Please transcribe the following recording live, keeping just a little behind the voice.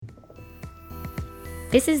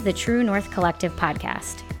This is the True North Collective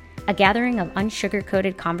podcast, a gathering of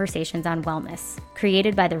unsugar-coated conversations on wellness,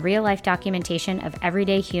 created by the real-life documentation of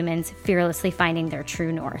everyday humans fearlessly finding their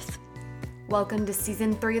true north. Welcome to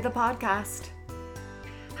Season 3 of the podcast.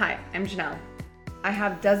 Hi, I'm Janelle. I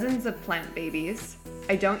have dozens of plant babies.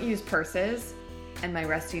 I don't use purses, and my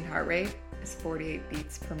resting heart rate is 48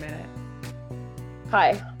 beats per minute.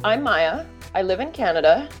 Hi, I'm Maya. I live in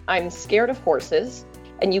Canada. I'm scared of horses,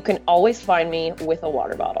 and you can always find me with a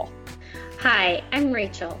water bottle. Hi, I'm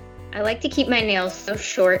Rachel. I like to keep my nails so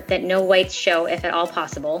short that no whites show if at all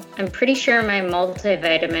possible. I'm pretty sure my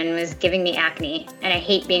multivitamin was giving me acne, and I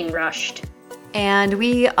hate being rushed. And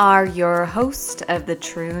we are your host of the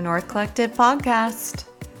True North Collective podcast.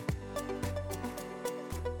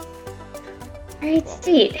 All right,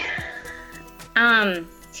 sweet. So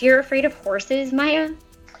you're afraid of horses, Maya?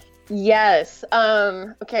 Yes.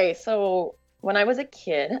 Okay, so when I was a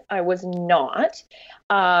kid, I was not.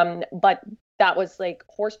 But that was like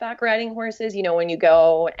horseback riding horses, you know, when you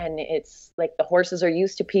go and it's like the horses are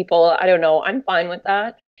used to people. I don't know. I'm fine with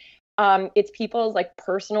that. It's people's like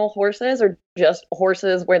personal horses or just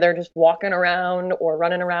horses where they're just walking around or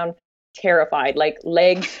running around terrified, like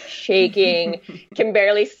legs shaking, can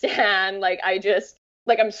barely stand.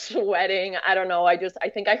 I'm sweating. I don't know. I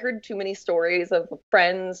think I heard too many stories of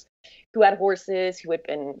friends who had horses who had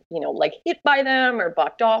been, you know, like hit by them or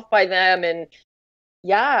bucked off by them. And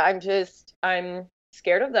yeah, I'm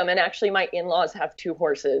scared of them. And actually my in-laws have 2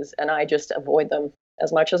 horses and I just avoid them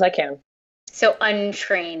as much as I can. So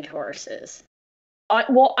untrained horses.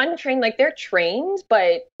 Untrained, like they're trained,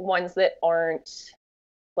 but ones that aren't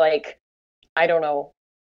like, I don't know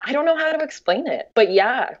how to explain it. But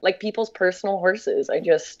yeah, like people's personal horses.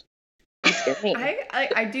 It's scary.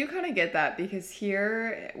 I do kind of get that because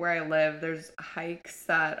here where I live, there's hikes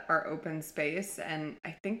that are open space, and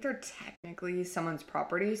I think they're technically someone's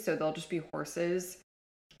property, so they'll just be horses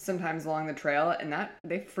sometimes along the trail, and that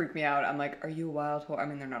they freak me out. I'm like, are you a wild horse? I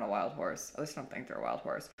mean, they're not a wild horse. At least I don't think they're a wild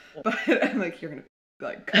horse. But I'm like, you're gonna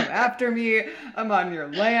like come after me. I'm on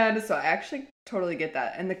your land. So I actually totally get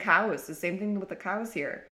that. And the cows, the same thing with the cows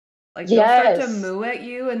here. Like they'll start to moo at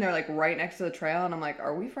you, and they're like right next to the trail, and I'm like,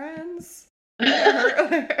 are we friends?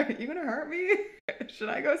 Are you gonna hurt me? Should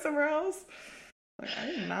I go somewhere else? Like, I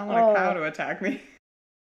do not want a cow to attack me.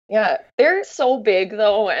 Yeah, they're so big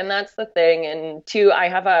though, and that's the thing. And too, I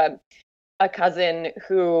have a cousin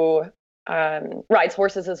who rides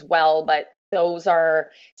horses as well, but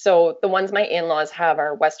the ones my in-laws have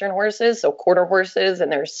are Western horses, so quarter horses, and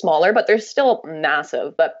they're smaller, but they're still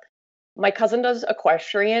massive. But my cousin does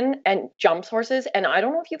equestrian and jumps horses, and I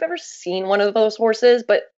don't know if you've ever seen one of those horses,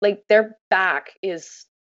 but like their back is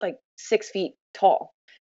like 6 feet tall,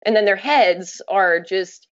 and then their heads are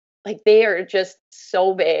just like, they are just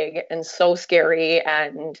so big and so scary.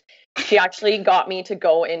 And she actually got me to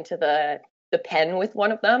go into the pen with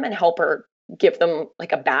one of them and help her give them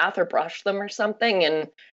like a bath or brush them or something. And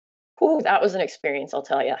that was an experience, I'll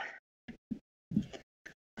tell you.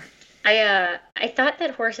 I thought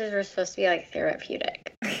that horses were supposed to be like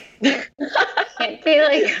therapeutic. Can't they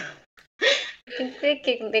like? I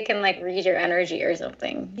think they can like read your energy or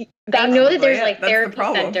something. I know that there's like therapy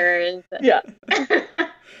centers. Yeah.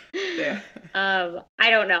 Yeah. I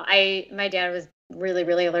don't know. My dad was really,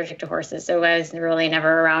 really allergic to horses, so I was really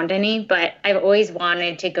never around any. But I've always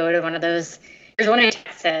wanted to go to one of those. There's one in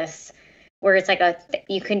Texas where it's like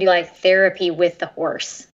you can do like therapy with the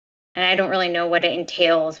horse, and I don't really know what it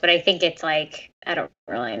entails, but I think it's like I don't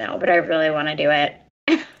really know, but I really want to do it.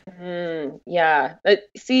 Yeah.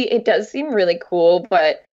 It does seem really cool,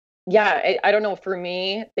 but yeah, I don't know. For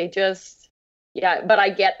me, but I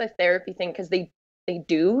get the therapy thing because they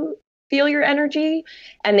do feel your energy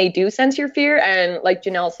and they do sense your fear. And like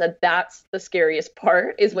Janelle said, that's the scariest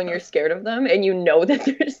part is when you're scared of them and you know that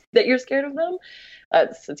you're scared of them.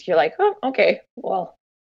 You're like, oh, okay, well,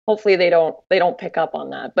 hopefully they don't pick up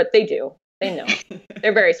on that, but they do. They know.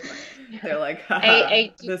 They're very smart. They're like,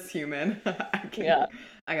 this human.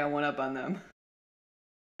 I got one up on them.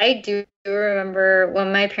 I do remember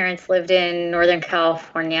when my parents lived in Northern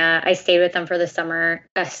California, I stayed with them for the summer,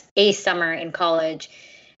 a summer in college,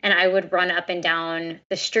 and I would run up and down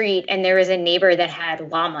the street, and there was a neighbor that had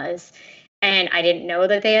llamas, and I didn't know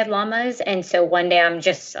that they had llamas. And so one day I'm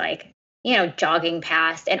just like, you know, jogging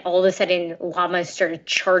past, and all of a sudden llamas started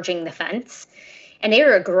charging the fence, and they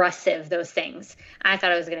were aggressive, those things. I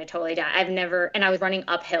thought I was going to totally die. And I was running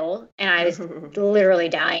uphill, and I was literally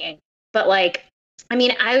dying. But like, I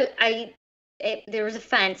mean, there was a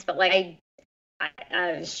fence, but like,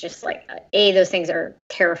 I was just like, those things are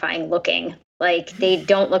terrifying looking. Like, they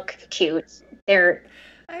don't look cute. They're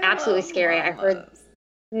absolutely scary. I heard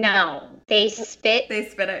No, they spit They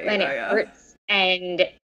spit at you. and it Oh, yeah. hurts. And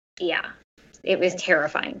yeah, it was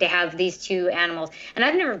terrifying to have these two animals. And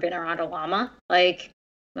I've never been around a llama. Like,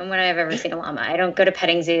 when would I have ever seen a llama? I don't go to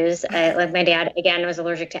petting zoos. Like, my dad, again, was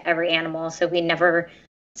allergic to every animal. So we never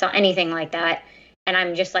saw anything like that. And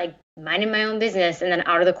I'm just like minding my own business. And then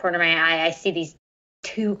out of the corner of my eye, I see these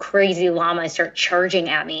two crazy llamas start charging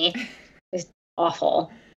at me. It was awful.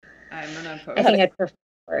 I'm gonna I post. think I'd prefer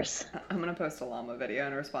worse. I'm gonna post a llama video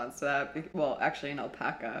in response to that. Well, actually, an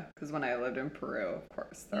alpaca, because when I lived in Peru, of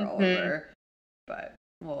course, they're all over. But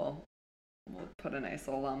we'll put a nice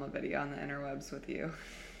little llama video on the interwebs with you.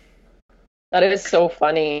 That is so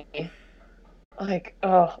funny. Like,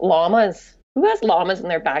 oh, llamas. Who has llamas in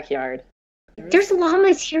their backyard? There's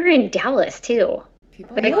llamas here in Dallas too.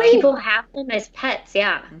 People Like, love- people have them as pets.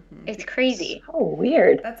 Yeah, Mhm. it's crazy. Oh,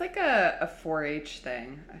 weird. That's like a 4-H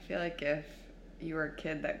thing. I feel like if you were a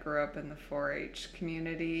kid that grew up in the 4-H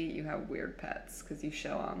community, you have weird pets because you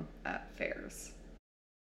show them at fairs.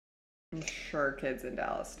 I'm sure kids in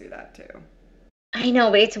Dallas do that too. I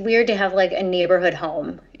know, but it's weird to have like a neighborhood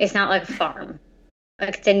home. It's not like a farm.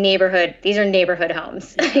 Like, it's a neighborhood. These are neighborhood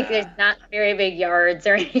homes. Like, Yeah. there's not very big yards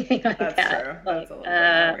or anything like That's that. true. Like, That's a little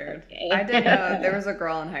bit more weird. okay. I did. There was a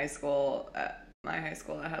girl in high school, at my high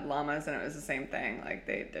school, that had llamas, and it was the same thing. Like,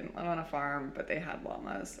 they didn't live on a farm, but they had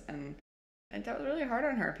llamas, and that was really hard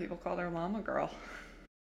on her. People called her Llama Girl.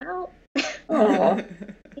 Well, Oh,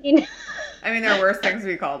 you know, I mean, there are worse things to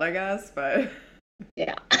be called, I guess, but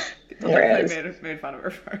yeah. people There definitely made fun of her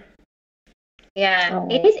for it. Yeah, Oh.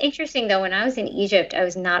 it is interesting though. When I was in Egypt, I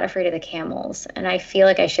was not afraid of the camels, and I feel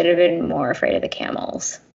like I should have been more afraid of the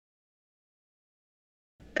camels.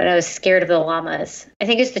 But I was scared of the llamas. I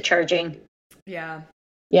think it's the charging. Yeah,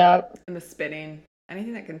 yeah. and the spitting.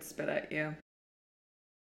 Anything that can spit at you.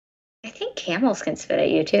 I think camels can spit at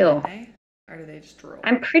you Do too. they? Or do they just drool?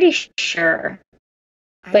 I'm pretty sure.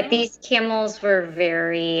 I But don't- these camels were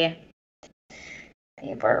they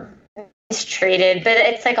were mistreated. But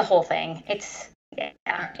it's like a whole thing. It's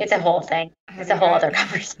a whole thing. Have It's a you whole guys- other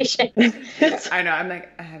conversation. I know. I'm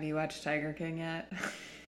like, have you watched Tiger King yet?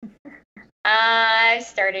 I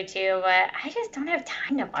started to, but I just don't have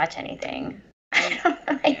time to watch anything. I don't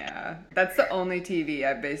know. Yeah, that's the only TV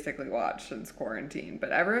I've basically watched since quarantine.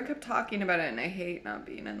 But everyone kept talking about it, and I hate not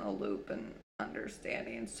being in the loop and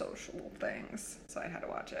understanding social things, so I had to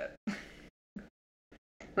watch it.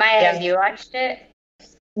 Maya, Yeah. have you watched it?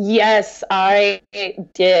 Yes, I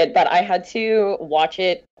did, but I had to watch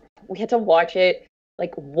it. We had to watch it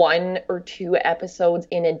like 1 or 2 episodes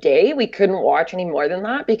in a day. We couldn't watch any more than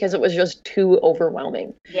that because it was just too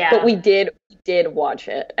overwhelming. Yeah. But we did watch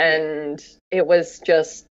it, and it was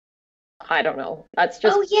just, I don't know. That's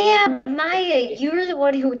just Oh yeah, Maya, you were the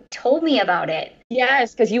one who told me about it.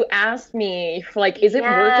 yes, because you asked me like, is it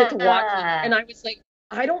worth it to watch it? Yeah. And I was like,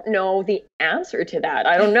 I don't know the answer to that.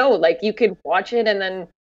 I don't know. Like, you could watch it and then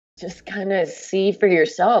just kind of see for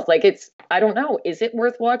yourself. Like, I don't know. Is it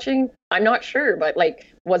worth watching? I'm not sure, but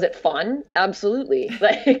like, was it fun? Absolutely.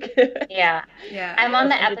 Like, Yeah. Yeah, I'm on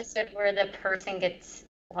the episode where the person gets,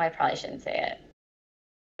 well, I probably shouldn't say it.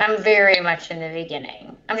 I'm very much in the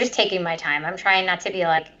beginning. I'm just taking my time. I'm trying not to be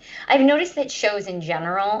like, I've noticed that shows in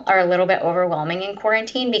general are a little bit overwhelming in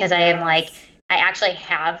quarantine because I am like, I actually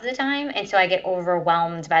have the time. And so I get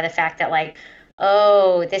overwhelmed by the fact that like,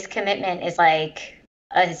 oh, this commitment is like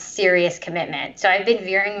a serious commitment. So I've been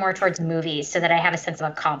veering more towards movies so that I have a sense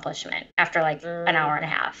of accomplishment after like an hour and a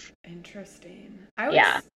half. Interesting. I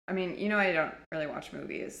Yeah. mean, you know, I don't really watch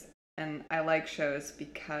movies, and I like shows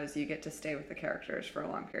because you get to stay with the characters for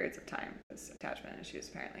long periods of time. There's attachment issues,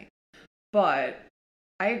 apparently. But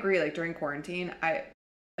I agree, like, during quarantine,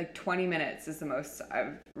 like 20 minutes is the most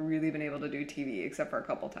I've really been able to do TV, except for a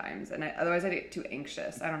couple times. And otherwise, I get too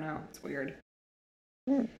anxious. I don't know. It's weird.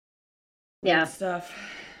 Yeah. Weird stuff.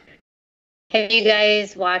 Have you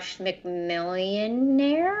guys watched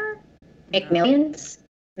McMillionaire? McMillions?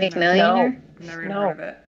 McMillionaire? I've never even No. heard of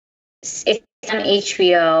it. It's on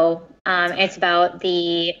HBO. It's about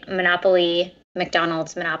the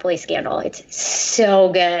McDonald's Monopoly scandal. It's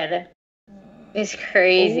so good. It's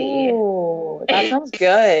crazy. ooh, that sounds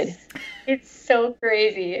good. It's so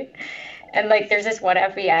crazy. And like there's this one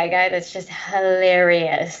FBI guy that's just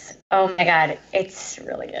hilarious. Oh my God. It's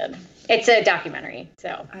really good. It's a documentary.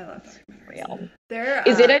 So I love documentaries. Real. There,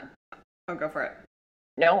 Is it a Oh, go for it.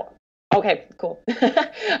 no? Okay, cool.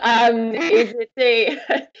 Is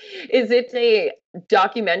it a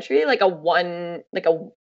documentary, like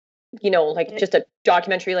just a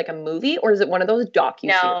documentary, like a movie, or is it one of those docu?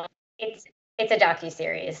 no, it's a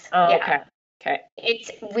docuseries. Oh, Yeah. okay. Okay.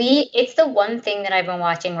 It's the one thing that I've been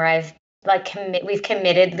watching where I've like we've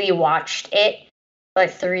committedly watched it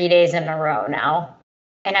like 3 days in a row now.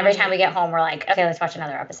 And every time we get home, we're like, okay, let's watch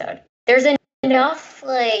another episode. There's enough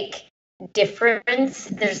like difference.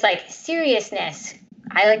 There's like seriousness.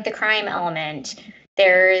 I like the crime element.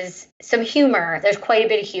 There's some humor. There's quite a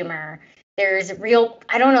bit of humor. There's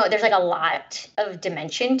I don't know, there's like a lot of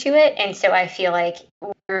dimension to it. And so I feel like,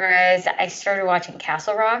 whereas I started watching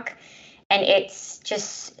Castle Rock and it's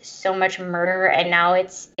just so much murder, and now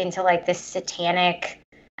it's into like this satanic,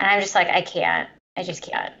 and I'm just like, I just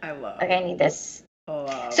can't. I love. Like, I need this. So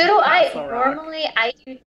do Castle I. Rock. Normally, I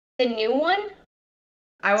do the new one.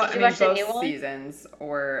 I Did you watch the new both one? seasons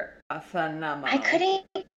were phenomenal.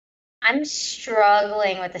 I'm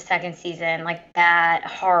struggling with the second season, like that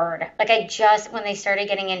hard. Like when they started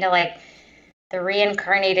getting into like the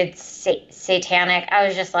reincarnated satanic, I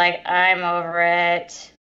was just like, I'm over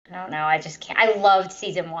it. I don't know. I just can't. I loved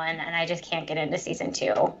season 1 and I just can't get into season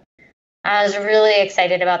 2. I was really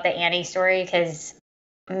excited about the Annie story because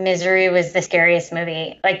Misery was the scariest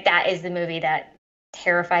movie. Like, that is the movie that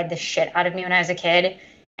terrified the shit out of me when I was a kid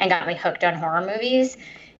and got me hooked on horror movies.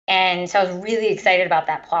 And so I was really excited about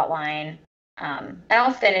that plot line. And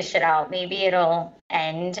I'll finish it out. Maybe it'll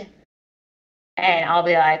end and I'll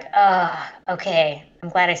be like, oh, okay, I'm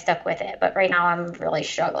glad I stuck with it. But right now I'm really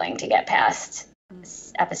struggling to get past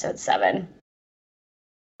episode 7.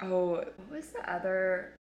 Oh, what was the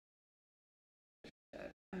other?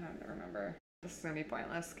 Shit, I don't remember. This is gonna be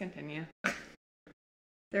pointless. Continue.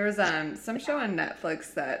 There was some show on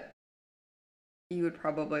Netflix that you would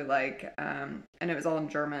probably like, and it was all in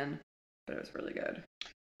German, but it was really good.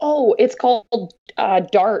 Oh, it's called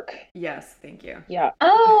Dark. Yes, thank you. Yeah.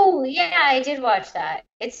 Oh, yeah, I did watch that.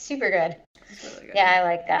 It's super good. It's really good. Yeah, I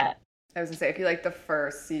like that. I was gonna say, if you like the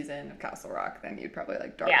first season of Castle Rock, then you'd probably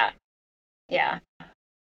like Dark. Yeah.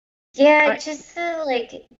 Yeah, just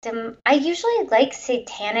like I usually like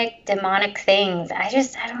satanic, demonic things. I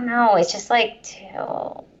don't know. It's just like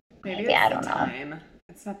Maybe I it's don't the know. time.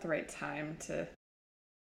 It's not the right time to.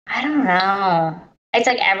 I don't know. It's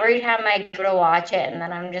like every time I go to watch it, and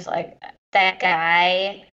then I'm just like, that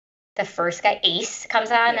guy, the first guy, Ace,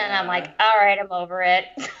 comes on, and I'm like, all right, I'm over it.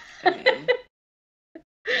 I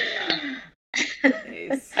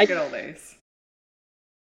mean, Ace. Good old Ace.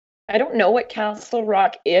 I don't know what Castle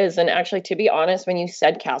Rock is, and actually, to be honest, when you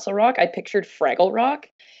said Castle Rock, I pictured Fraggle Rock,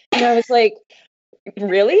 and I was like,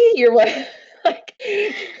 "Really? You're what? Like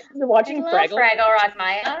you're watching Fraggle Rock,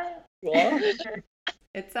 Maya?" Cool.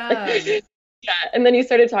 It's Yeah, and then you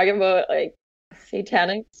started talking about like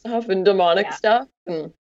satanic stuff and demonic stuff,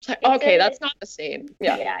 and it's like, okay, that's not the same.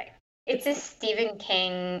 Yeah. It's a Stephen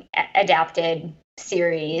King adapted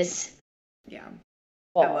series. Yeah.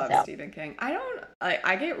 Well, I love Stephen King.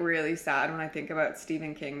 I get really sad when I think about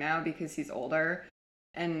Stephen King now because he's older,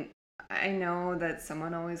 and I know that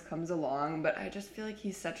someone always comes along, but I just feel like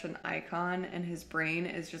he's such an icon and his brain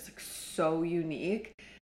is just like so unique.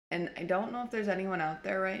 And I don't know if there's anyone out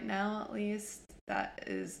there right now, at least, that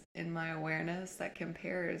is in my awareness that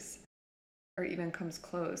compares or even comes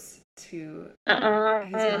close to his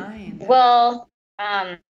mind. Well,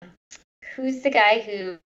 who's the guy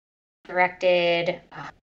who directed? Oh,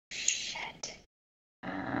 shit. Oh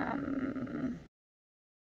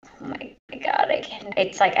my god!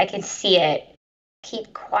 It's like I can see it.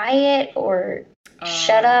 Keep quiet or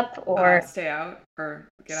shut up or stay out or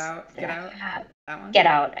get out. Get out. That one. Get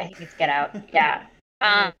Out. I think it's Get Out. Yeah.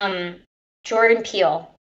 Jordan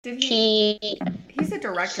Peele. He's a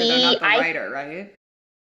director, though, not the writer, right?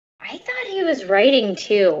 I thought he was writing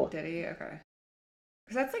too. Did he? Okay.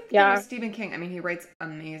 Because that's like the thing with Stephen King. I mean, he writes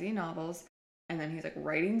amazing novels, and then he's like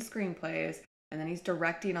writing screenplays, and then he's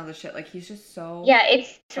directing all the shit. Like, he's just so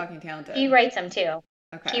fucking talented. He writes them too.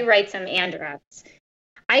 Okay. He writes them and directs.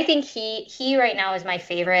 I think he right now is my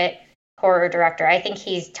favorite horror director. I think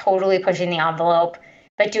he's totally pushing the envelope,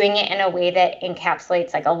 but doing it in a way that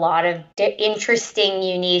encapsulates like a lot of interesting,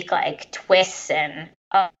 unique like twists, and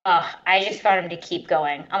I just found him to keep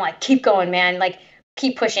going. I'm like, keep going, man. Like,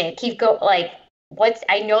 keep pushing it. Keep go. Like,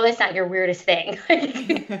 I know that's not your weirdest thing.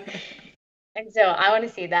 And so I want to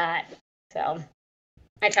see that. So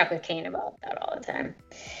I talk with Kane about that all the time.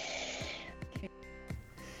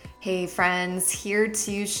 Hey friends, here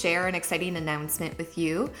to share an exciting announcement with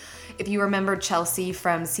you. If you remember Chelsea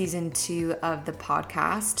from season 2 of the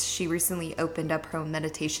podcast, she recently opened up her own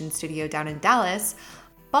meditation studio down in Dallas,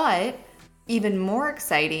 but even more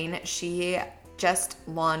exciting, she just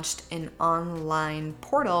launched an online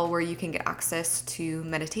portal where you can get access to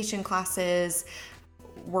meditation classes,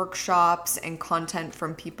 workshops, and content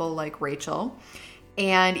from people like Rachel.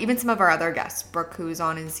 And even some of our other guests, Brooke, who's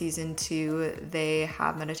on in season 2, they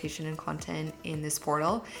have meditation and content in this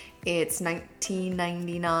portal. It's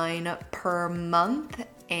 $19.99 per month,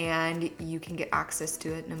 and you can get access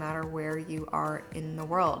to it no matter where you are in the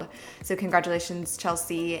world. So congratulations,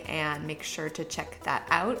 Chelsea, and make sure to check that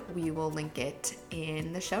out. We will link it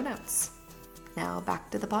in the show notes. Now back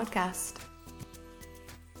to the podcast.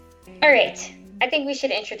 All right. I think we should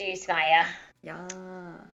introduce Maya. Yeah.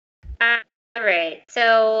 All right.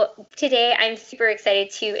 So today I'm super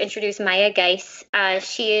excited to introduce Maya Geis.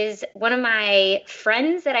 She is one of my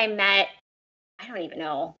friends that I met. I don't even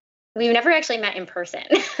know. We've never actually met in person.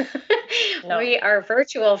 No. We are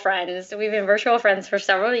virtual friends. We've been virtual friends for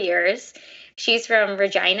several years. She's from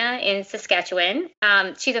Regina in Saskatchewan.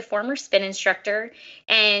 She's a former spin instructor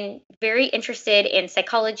and very interested in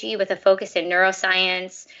psychology with a focus in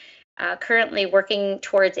neuroscience. Currently working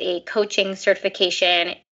towards a coaching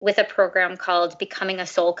certification with a program called Becoming a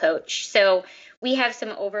Soul Coach. So we have some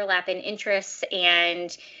overlap in interests,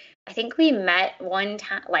 and I think we met one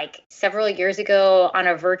time, like several years ago, on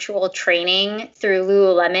a virtual training through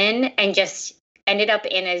Lululemon, and just ended up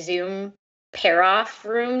in a Zoom pair-off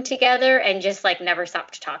room together and just like never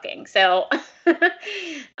stopped talking. So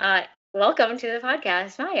welcome to the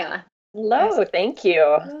podcast, Maya. Hello, thank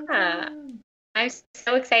you. I'm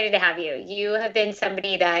so excited to have you. You have been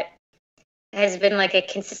somebody that has been like a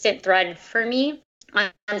consistent thread for me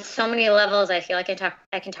on so many levels. I feel like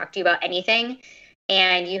I can talk to you about anything,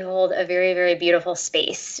 and you hold a very, very beautiful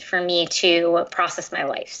space for me to process my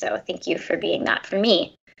life. So thank you for being that for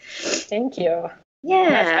me. Thank you. Yeah.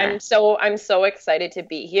 Yes, I'm so excited to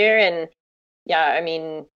be here, and yeah, I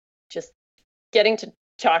mean, just getting to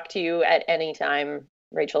talk to you at any time,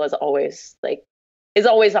 Rachel, is always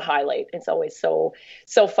a highlight. It's always so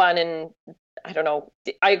fun, and I don't know.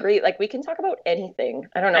 I agree. Like, we can talk about anything.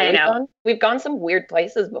 I don't know. We've gone some weird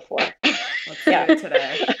places before. Let's do it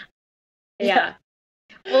today. Yeah.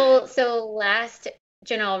 Well, so last,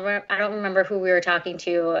 Janelle, I don't remember who we were talking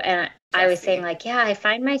to, and I was saying like, yeah, I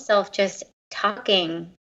find myself just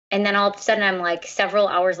talking, and then all of a sudden I'm like, several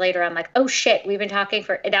hours later, I'm like, oh shit, we've been talking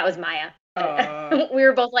for. That was Maya. We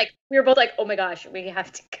were both like, oh my gosh, we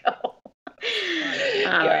have to go.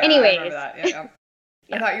 Anyways. Yeah.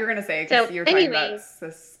 I thought you were gonna say, because you were talking about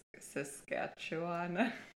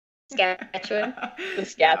Saskatchewan.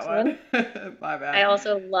 Saskatchewan. My bad. I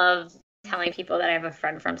also love telling people that I have a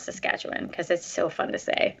friend from Saskatchewan because it's so fun to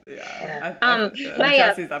say. Yeah. Maya,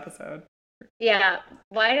 Chelsea's episode. Yeah.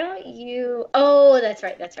 Why don't you? Oh, that's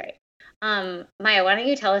right. Maya, why don't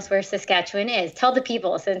you tell us where Saskatchewan is? Tell the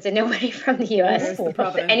people, since nobody from the U.S.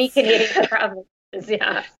 Any Canadian provinces.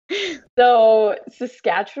 Yeah. So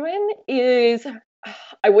Saskatchewan is,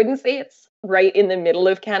 I wouldn't say it's right in the middle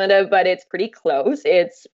of Canada, but it's pretty close.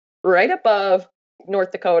 It's right above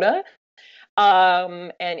North Dakota.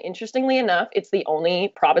 And interestingly enough, it's the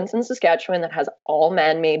only province in Saskatchewan that has all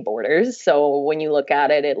man-made borders. So when you look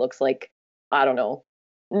at it, it looks like, I don't know,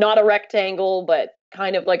 not a rectangle, but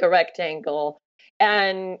kind of like a rectangle.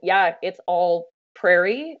 And yeah, it's all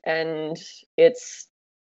prairie, and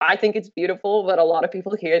I think it's beautiful, but a lot of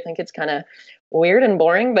people here think it's kind of weird and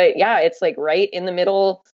boring. But yeah, it's like right in the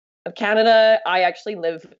middle of Canada. I actually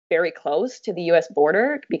live very close to the US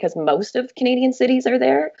border because most of Canadian cities are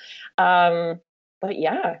there. But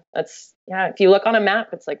yeah, if you look on a map,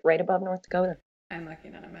 it's like right above North Dakota. I'm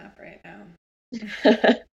looking at a map right now.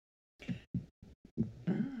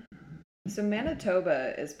 So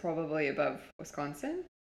Manitoba is probably above Wisconsin?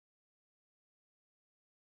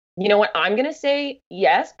 You know what? I'm going to say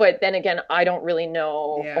yes, but then again, I don't really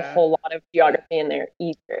know a whole lot of geography in there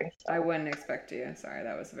either. So. I wouldn't expect you. Sorry,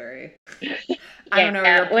 that was very... I don't know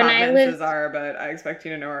where your provinces are, but I expect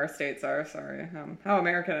you to know where our states are. Sorry. How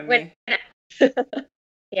American of me.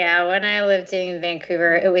 Yeah, when I lived in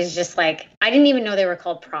Vancouver, it was just like, I didn't even know they were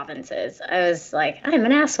called provinces. I was like, I'm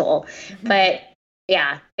an asshole. But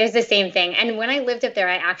yeah, it was the same thing. And when I lived up there,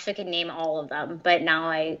 I actually could name all of them. But now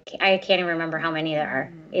I can't even remember how many there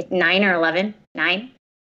are. 9 or 11? 9?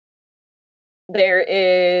 There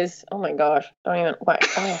is, oh my gosh,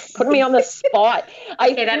 putting me on the spot.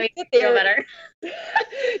 Okay, that makes me feel better.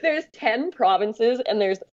 There's 10 provinces and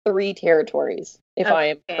there's 3 territories, if I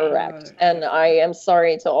am correct. And I am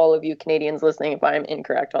sorry to all of you Canadians listening if I am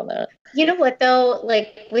incorrect on that. You know what, though?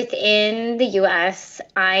 Like, within the U.S.,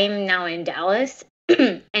 I'm now in Dallas.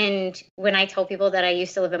 And when I tell people that I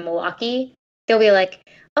used to live in Milwaukee, they'll be like,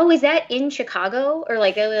 oh, is that in Chicago? Or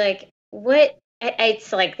like, they'll be like, what?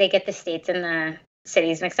 It's like they get the states and the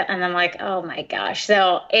cities mixed up. And I'm like, oh my gosh.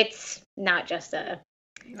 So it's not just a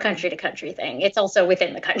country to country thing. It's also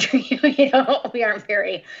within the country. We aren't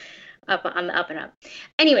very up on the up and up.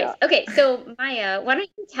 Anyways, Yeah. okay, so Maya, why don't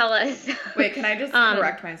you tell us? Wait, can I just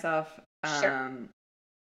correct myself? Sure.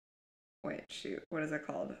 Wait, shoot, what is it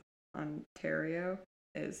called? Ontario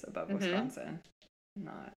is above Wisconsin,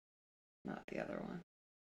 not the other one.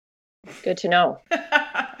 Good to know.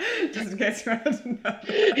 Just in case you wanted to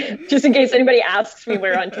know. Just in case anybody asks me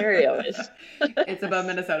where Ontario is. It's above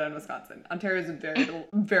Minnesota and Wisconsin. Ontario is very,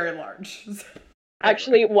 very large.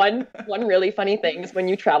 Actually, one really funny thing is when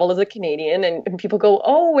you travel as a Canadian and people go,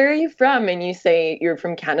 "Oh, where are you from?" and you say you're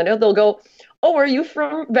from Canada, they'll go, "Oh, are you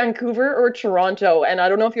from Vancouver or Toronto?" And I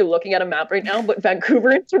don't know if you're looking at a map right now, but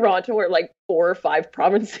Vancouver and Toronto are like 4 or 5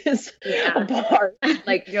 provinces apart.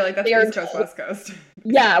 Like you're like, that's East Coast, West Coast.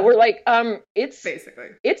 Yeah, we're like, it's basically,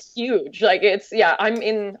 it's huge. Like I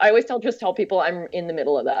always tell people I'm in the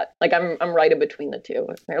middle of that. Like I'm right in between the two.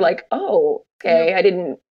 They're like, "Oh, okay, I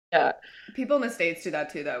didn't." Yeah. People in the States do that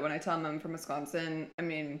too, though. When I tell them I'm from Wisconsin, I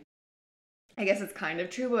mean, I guess it's kind of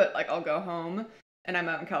true, but like I'll go home and I'm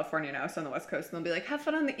out in California now, so on the West Coast, and they'll be like, "Have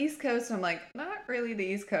fun on the East Coast." And I'm like, not really the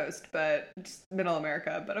East Coast, but just middle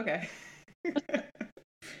America, but okay.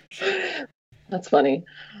 Sure. That's funny.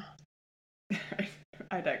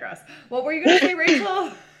 I digress. What were you going to say,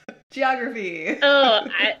 Rachel? Geography. I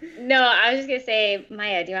was just going to say,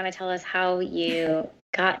 Maya, do you want to tell us how you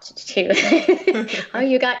got to how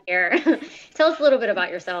you got here? Tell us a little bit about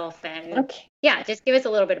yourself and just give us a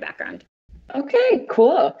little bit of background. Okay,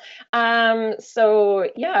 cool. So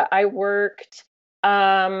yeah, I worked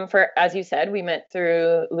as you said, we met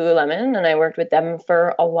through Lululemon, and I worked with them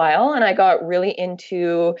for a while, and I got really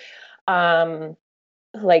into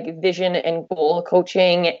like vision and goal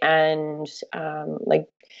coaching and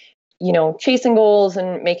chasing goals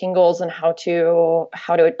and making goals and how to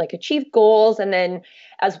like achieve goals. And then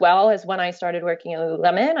as well as when I started working at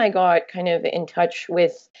Lululemon, I got kind of in touch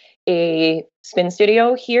with a spin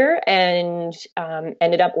studio here and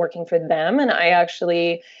ended up working for them. And I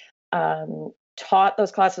actually taught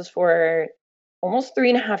those classes for almost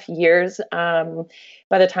 3.5 years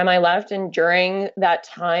by the time I left. And during that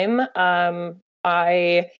time,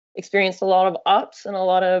 I experienced a lot of ups and a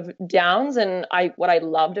lot of downs. And what I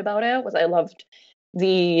loved about it was I loved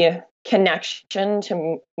the connection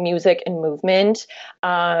to music and movement.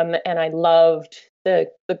 And I loved the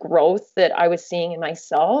growth that I was seeing in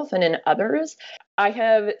myself and in others. I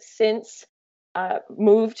have since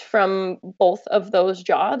moved from both of those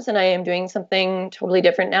jobs, and I am doing something totally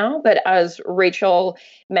different now. But as Rachel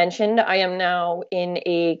mentioned, I am now in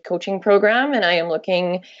a coaching program, and I am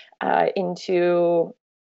looking into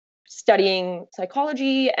studying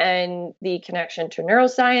psychology and the connection to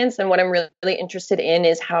neuroscience. And what I'm really interested in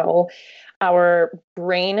is how our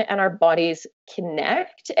brain and our bodies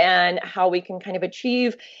connect and how we can kind of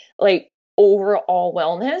achieve like overall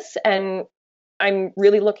wellness. And I'm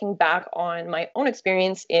really looking back on my own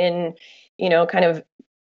experience in, kind of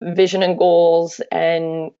vision and goals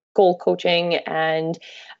and goal coaching and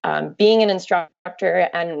being an instructor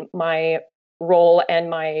and my role and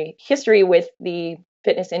my history with the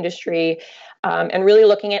fitness industry, and really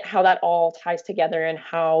looking at how that all ties together and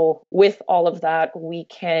how with all of that we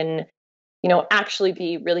can, actually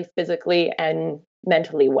be really physically and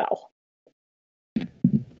mentally well.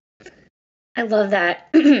 I love that.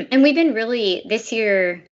 And we've been really, this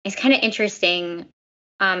year is kind of interesting.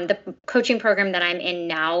 The coaching program that I'm in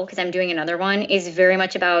now, because I'm doing another one, is very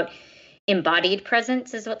much about embodied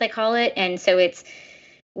presence is what they call it. And so it's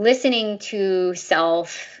listening to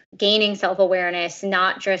self, gaining self-awareness,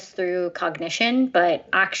 not just through cognition, but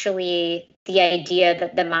actually the idea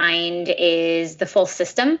that the mind is the full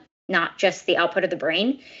system, not just the output of the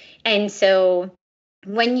brain. And so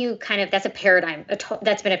when you that's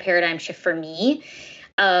been a paradigm shift for me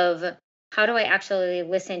of how do I actually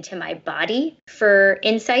listen to my body for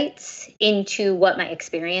insights into what my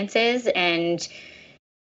experience is. And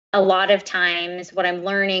a lot of times what I'm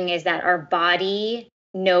learning is that our body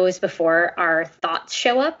knows before our thoughts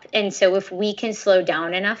show up. And so if we can slow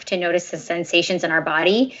down enough to notice the sensations in our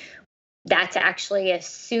body, that's actually an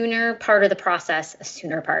earlier part of the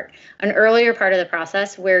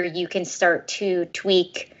process where you can start to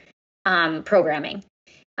tweak programming,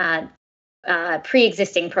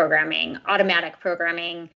 pre-existing programming, automatic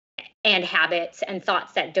programming, and habits and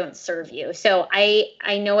thoughts that don't serve you. So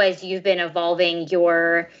I know as you've been evolving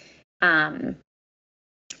your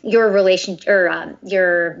relation or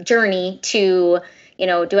your journey to,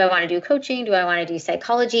 do I want to do coaching? Do I want to do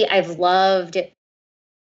psychology? I've loved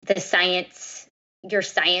the science, your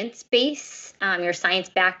science base, your science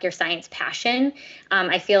back, your science passion.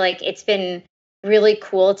 I feel like it's been really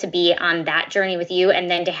cool to be on that journey with you, and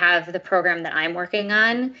then to have the program that I'm working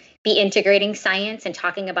on be integrating science and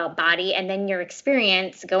talking about body, and then your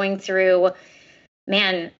experience going through,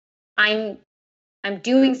 man, I'm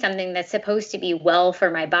doing something that's supposed to be well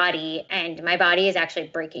for my body, and my body is actually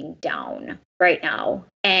breaking down right now.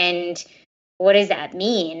 And what does that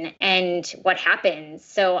mean? And what happens?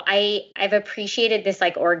 So I've appreciated this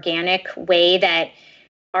like organic way that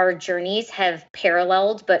our journeys have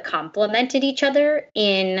paralleled but complemented each other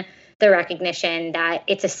in the recognition that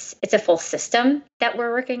it's a full system that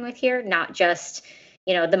we're working with here, not just,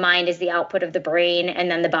 the mind is the output of the brain, and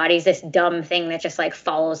then the body's this dumb thing that just like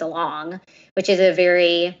follows along, which is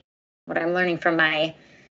what I'm learning from my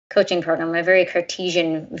coaching program, a very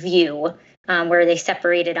Cartesian view, where they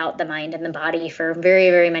separated out the mind and the body for very,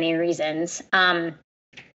 very many reasons.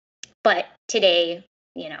 But today,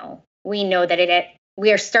 we know that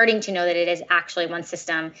we are starting to know that it is actually one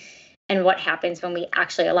system, and what happens when we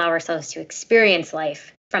actually allow ourselves to experience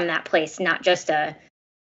life from that place, not just a,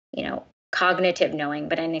 cognitive knowing,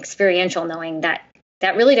 but an experiential knowing that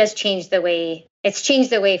really does change the way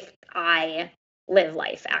I live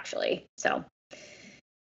life, actually. So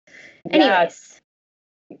anyways.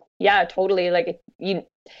 Yeah, totally. Like you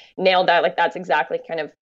nailed that. Like that's exactly kind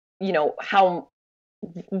of,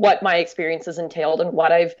 what my experiences entailed, and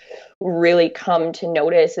what I've really come to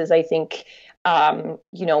notice is I think,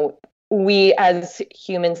 we as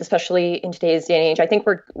humans, especially in today's day and age, I think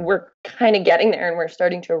we're kind of getting there, and we're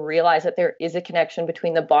starting to realize that there is a connection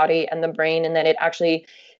between the body and the brain, and that it actually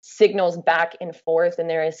signals back and forth. And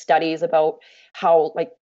there is studies about how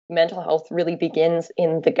like mental health really begins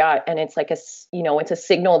in the gut, and it's like it's a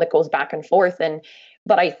signal that goes back and forth.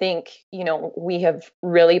 But I think, we have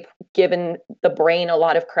really given the brain a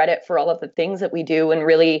lot of credit for all of the things that we do, and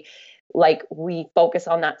really like we focus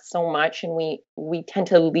on that so much, and we tend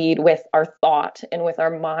to lead with our thought and with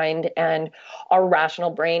our mind and our rational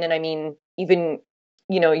brain. And I mean, even,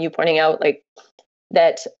 you pointing out like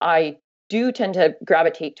that I do tend to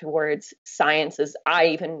gravitate towards sciences. I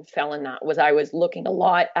even fell in that. I was looking a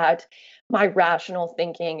lot at my rational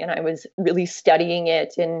thinking, and I was really studying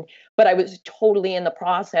it, but I was totally in the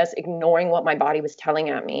process ignoring what my body was telling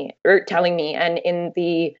me. And in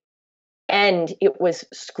the end, it was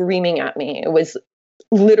screaming at me. It was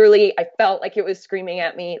literally, I felt like it was screaming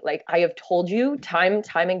at me, like, I have told you time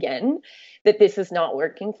again that this is not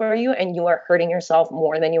working for you, and you are hurting yourself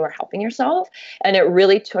more than you are helping yourself. And it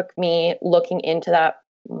really took me looking into that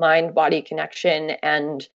mind-body connection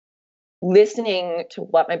and listening to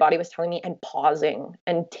what my body was telling me, and pausing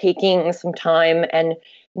and taking some time, and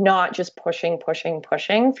not just pushing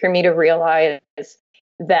for me to realize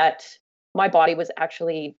that my body was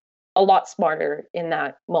actually a lot smarter in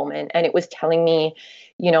that moment. And it was telling me,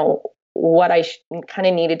 what I kind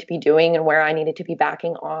of needed to be doing, and where I needed to be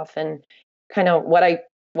backing off, and kind of what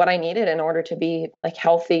I needed in order to be like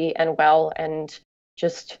healthy and well. And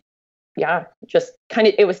just kind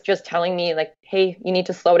of, it was just telling me like, hey, you need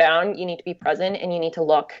to slow down, you need to be present, and you need to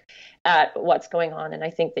look at what's going on. And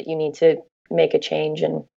I think that you need to make a change.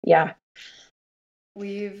 And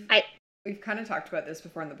we've kind of talked about this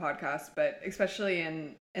before in the podcast, but especially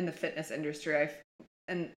in the fitness industry,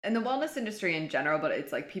 and the wellness industry in general, but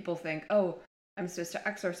it's like people think, oh, I'm supposed to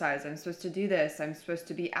exercise, I'm supposed to do this, I'm supposed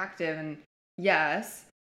to be active. And yes,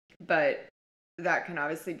 but that can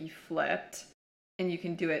obviously be flipped, and you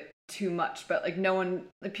can do it too much. But like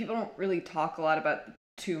people don't really talk a lot about the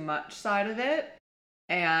too much side of it.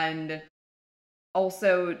 And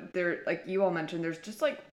also there, like you all mentioned, there's just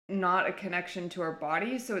like not a connection to our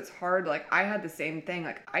body. So it's hard. Like I had the same thing.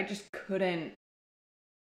 Like I just couldn't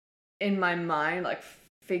in my mind like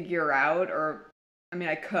figure out, or I mean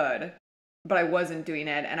I could, but I wasn't doing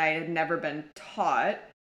it, and I had never been taught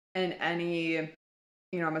in any,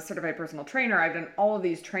 I'm a certified personal trainer. I've done all of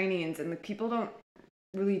these trainings, and the people don't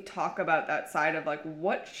really talk about that side of like,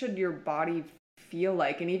 what should your body feel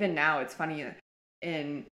like? And even now it's funny,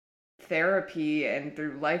 in therapy and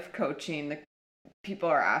through life coaching, the people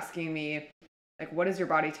are asking me like, what is your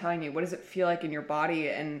body telling you? What does it feel like in your body?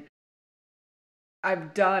 And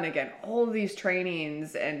I've done, again, all of these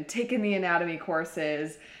trainings and taken the anatomy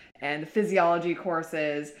courses and the physiology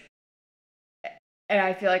courses, and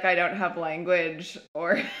I feel like I don't have language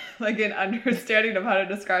or like an understanding of how to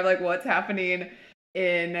describe like what's happening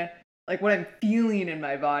in like what I'm feeling in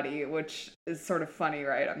my body, which is sort of funny,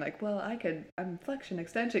 right? I'm like, well, I'm flexion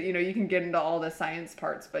extension, you can get into all the science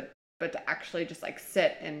parts, but to actually just like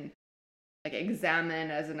sit and like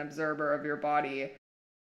examine as an observer of your body,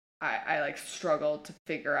 I like struggle to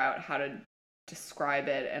figure out how to describe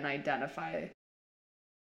it and identify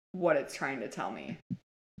what it's trying to tell me.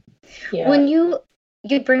 Yeah. When you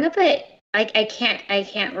bring up I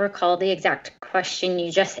can't recall the exact question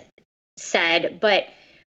you just said, but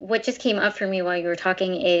what just came up for me while you were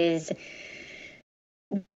talking is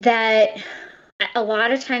that a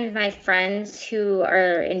lot of times my friends who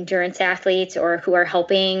are endurance athletes or who are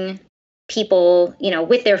helping people,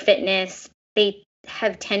 with their fitness, they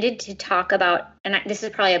have tended to talk about, and this is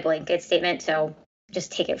probably a blanket statement, so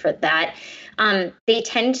just take it for that. They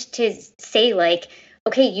tend to say like,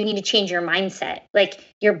 okay, you need to change your mindset. Like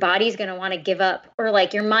your body's going to want to give up, or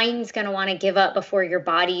like your mind's going to want to give up before your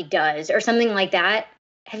body does, or something like that.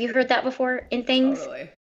 Have you heard that before in things? Totally.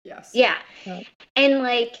 Yes. Yeah.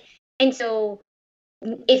 And so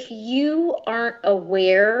if you aren't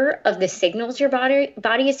aware of the signals your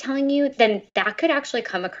body is telling you, then that could actually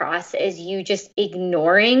come across as you just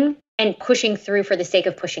ignoring and pushing through for the sake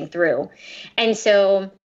of pushing through. And so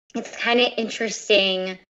it's kind of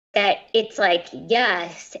interesting that it's like,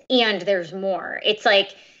 yes, and there's more. It's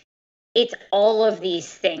like, it's all of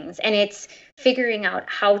these things, and it's figuring out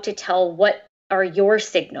how to tell what are your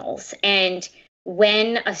signals, and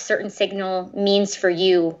when a certain signal means for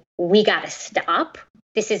you, we got to stop.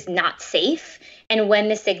 This is not safe. And when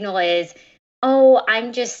the signal is, oh,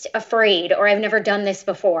 I'm just afraid, or I've never done this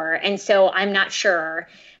before, and so I'm not sure.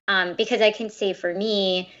 Because I can say for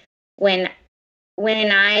me, when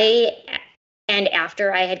I and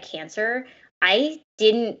after I had cancer, I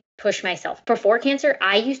didn't push myself. Before cancer,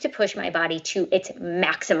 I used to push my body to its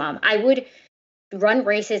maximum. I would run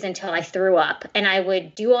races until I threw up, and I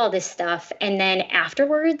would do all this stuff. And then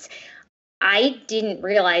afterwards, I didn't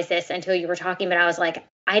realize this until you were talking, but I was like,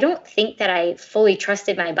 I don't think that I fully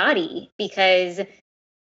trusted my body because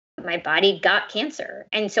my body got cancer.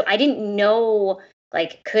 And so I didn't know,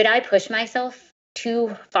 like, could I push myself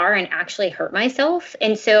too far and actually hurt myself?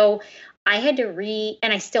 And so I had to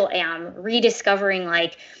and I still am rediscovering,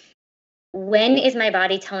 like, when is my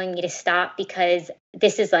body telling me to stop because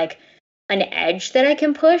this is like an edge that I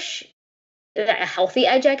can push, a healthy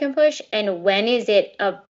edge I can push, and when is it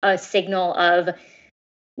a signal of,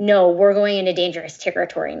 no, we're going into dangerous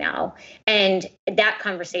territory now? And that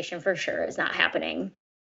conversation for sure is not happening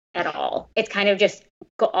at all. It's kind of just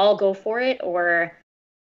I'll go for it, or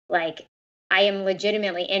like I am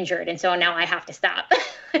legitimately injured and so now I have to stop.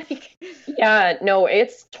 Yeah, no,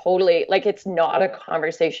 it's totally like it's not a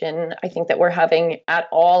conversation I think that we're having at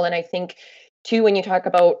all. And I think too, when you talk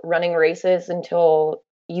about running races until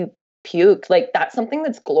you puke, like that's something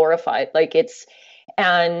that's glorified.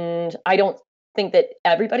 And I don't think that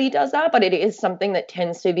everybody does that, but it is something that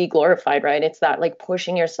tends to be glorified, right? It's that like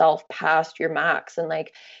pushing yourself past your max, and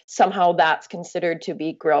like somehow that's considered to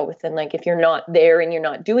be growth. And like if you're not there and you're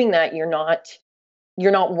not doing that, you're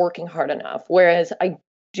not working hard enough. Whereas I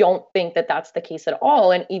don't think that that's the case at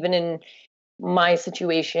all. And even in my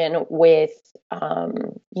situation with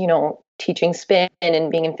teaching spin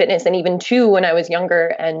and being in fitness, and even too when I was younger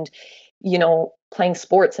and playing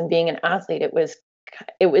sports and being an athlete, it was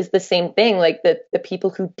the same thing. Like the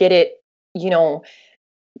people who did it,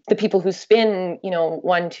 the people who spin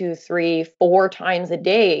 1, 2, 3, 4 times a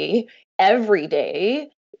day every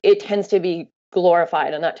day, it tends to be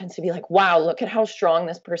glorified, and that tends to be like, wow, look at how strong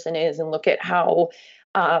this person is, and look at how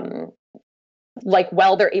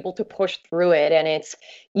well they're able to push through it. And it's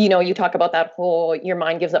you talk about that whole your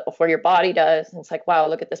mind gives up before your body does, and it's like, wow,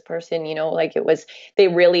 look at this person, like it was they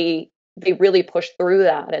really pushed through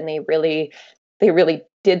that, and they really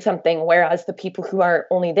did something. Whereas the people who are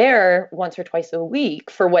only there once or twice a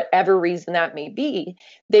week, for whatever reason that may be,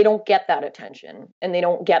 they don't get that attention, and they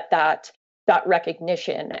don't get that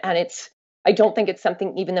recognition. And I don't think it's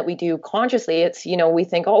something even that we do consciously. It's, we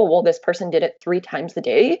think, oh, well, this person did it 3 times a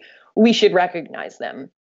day, we should recognize them.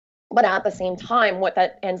 But at the same time, what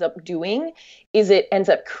that ends up doing is it ends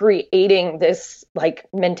up creating this like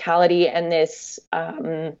mentality and this,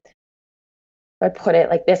 I put it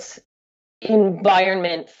like this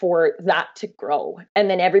environment for that to grow. And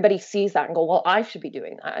then everybody sees that and go, well, I should be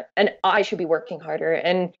doing that, and I should be working harder.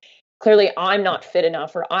 And clearly I'm not fit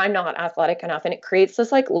enough, or I'm not athletic enough. And it creates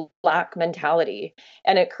this like lack mentality.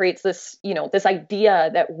 And it creates this, this idea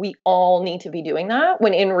that we all need to be doing that,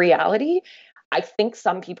 when in reality, I think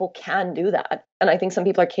some people can do that. And I think some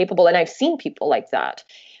people are capable. And I've seen people like that.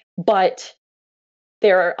 But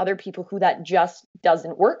there are other people who that just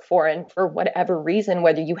doesn't work for. And for whatever reason,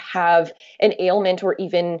 whether you have an ailment or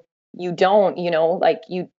even you don't,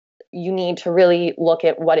 you need to really look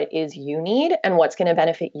at what it is you need and what's going to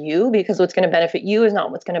benefit you, because what's going to benefit you is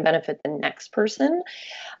not what's going to benefit the next person.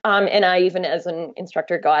 And I, even as an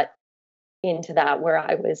instructor, got into that where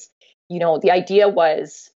I was, the idea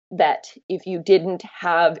was that if you didn't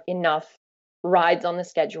have enough rides on the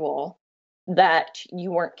schedule, that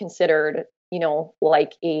you weren't considered,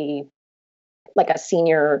 like a like a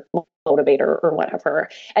senior motivator or whatever.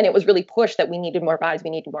 And it was really pushed that we needed more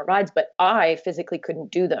rides, but I physically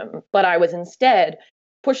couldn't do them. But I was instead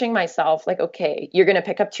pushing myself like, okay, you're going to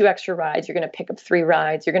pick up 2 extra rides. You're going to pick up 3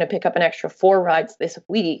 rides. You're going to pick up an extra 4 rides this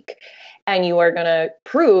week. And you are going to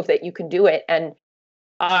prove that you can do it. And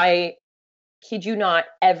I kid you not,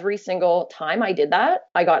 every single time I did that,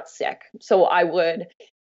 I got sick. So I would,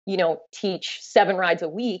 teach 7 rides a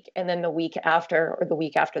week. And then the week after or the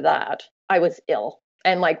week after that, I was ill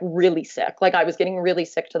and like really sick. Like I was getting really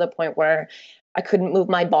sick to the point where I couldn't move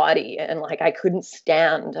my body and like I couldn't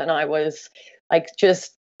stand. And I was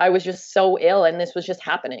just so ill. And this was just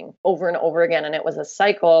happening over and over again. And it was a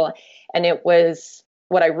cycle. And it was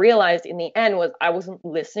what I realized in the end was I wasn't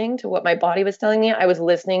listening to what my body was telling me. I was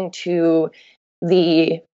listening to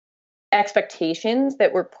the expectations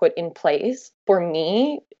that were put in place for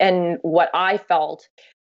me and what I felt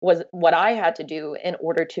was what I had to do in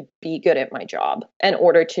order to be good at my job, in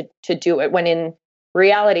order to do it, when in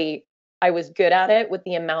reality, I was good at it with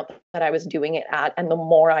the amount that I was doing it at. And the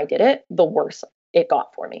more I did it, the worse it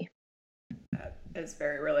got for me. That is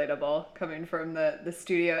very relatable coming from the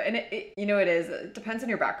studio. And it depends on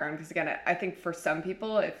your background. Because again, I think for some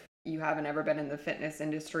people, if you haven't ever been in the fitness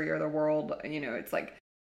industry or the world, it's like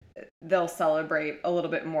they'll celebrate a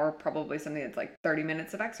little bit more, probably something that's like 30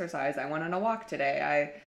 minutes of exercise. I went on a walk today.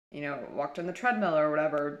 I walked on the treadmill or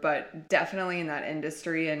whatever, but definitely in that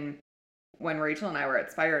industry. And when Rachel and I were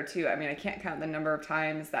at Spire too, I mean, I can't count the number of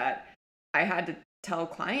times that I had to tell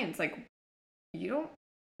clients, like, you don't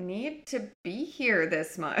need to be here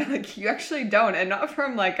this much. Like, you actually don't. And not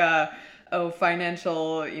from like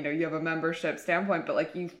financial, you have a membership standpoint, but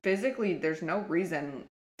like you physically, there's no reason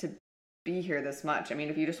to be here this much. I mean,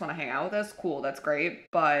 if you just want to hang out with us, cool, that's great,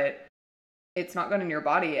 but it's not good in your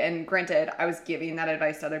body. And granted, I was giving that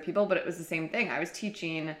advice to other people, but it was the same thing. I was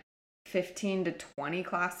teaching 15 to 20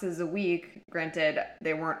 classes a week. Granted,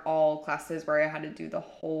 they weren't all classes where I had to do the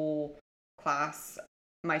whole class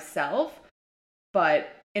myself,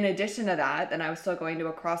 but in addition to that, then I was still going to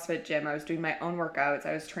a CrossFit gym. I was doing my own workouts.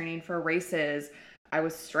 I was training for races. I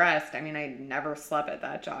was stressed. I mean, I never slept at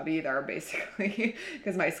that job either, basically,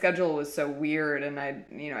 because my schedule was so weird and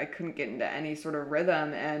I couldn't get into any sort of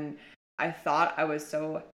rhythm. And I thought I was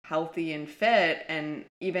so healthy and fit. And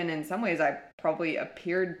even in some ways, I probably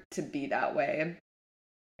appeared to be that way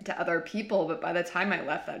to other people. But by the time I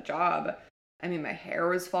left that job, I mean, my hair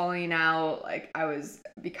was falling out. Like I was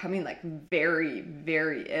becoming like very,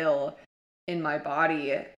 very ill in my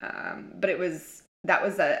body. But that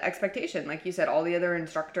was the expectation. Like you said, all the other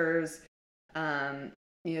instructors,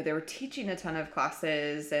 they were teaching a ton of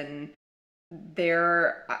classes, and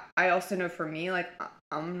I also know for me, like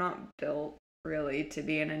I'm not built really to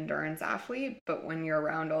be an endurance athlete, but when you're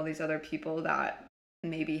around all these other people that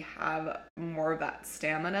maybe have more of that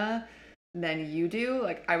stamina than you do,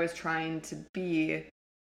 like I was trying to be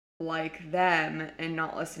like them and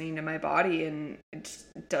not listening to my body, and it just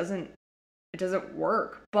doesn't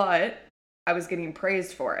work, but I was getting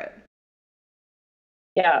praised for it.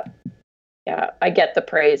 Yeah, I get the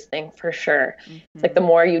praise thing for sure. Mm-hmm. It's like the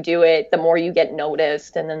more you do it, the more you get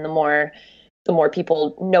noticed, and then the more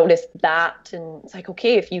people notice that, and it's like,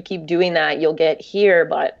 okay, if you keep doing that, you'll get here,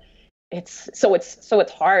 but it's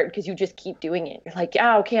hard because you just keep doing it. You're like,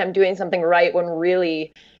 yeah, okay, I'm doing something right, when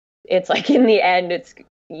really it's like in the end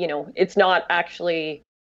it's not actually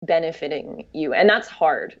benefiting you, and that's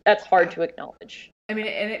hard to acknowledge. I mean,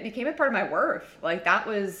 and it became a part of my worth. Like that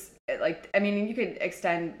was like, I mean, you could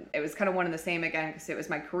extend, it was kind of one and the same again, because it was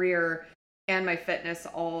my career and my fitness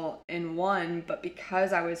all in one. But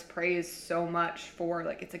because I was praised so much for,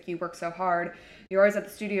 like, it's like, you work so hard, you're always at the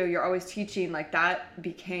studio, you're always teaching, like that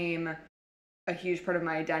became a huge part of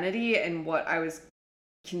my identity and what I was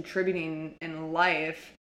contributing in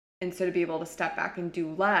life. And so to be able to step back and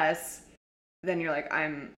do less, then you're like,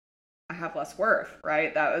 I have less worth,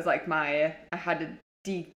 right? That was like I had to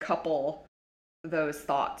decouple those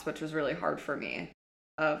thoughts, which was really hard for me,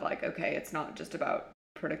 of like, okay, it's not just about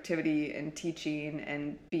productivity and teaching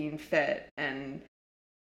and being fit and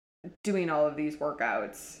doing all of these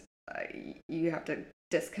workouts. You have to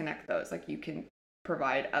disconnect those. Like you can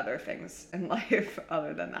provide other things in life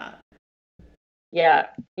other than that. Yeah.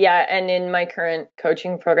 And in my current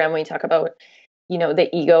coaching program, we talk about the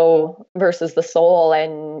ego versus the soul.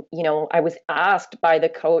 And, I was asked by the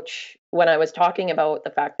coach when I was talking about the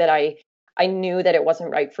fact that I knew that it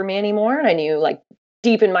wasn't right for me anymore. I knew like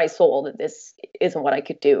deep in my soul that this isn't what I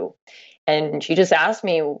could do. And she just asked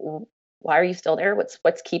me, why are you still there?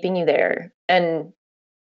 What's keeping you there? And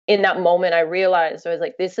in that moment, I realized, I was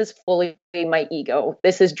like, this is fully my ego.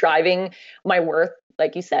 This is driving my worth.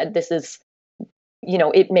 Like you said, this is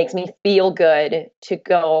it makes me feel good to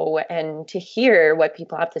go and to hear what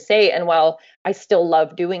people have to say. And while I still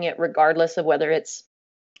love doing it, regardless of whether it's,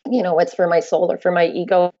 it's for my soul or for my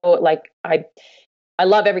ego, like I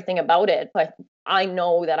love everything about it, but I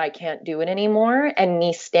know that I can't do it anymore. And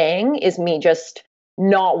me staying is me just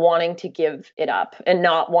not wanting to give it up and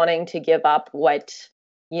not wanting to give up what,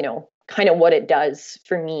 kind of what it does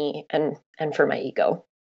for me and for my ego.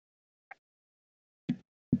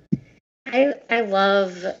 I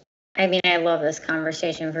love this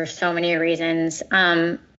conversation for so many reasons.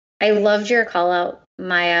 I loved your call out,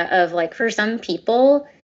 Maya, of like, for some people,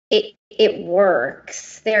 it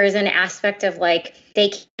works. There is an aspect of like,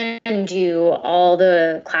 they can do all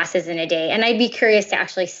the classes in a day. And I'd be curious to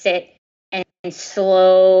actually sit and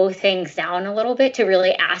slow things down a little bit to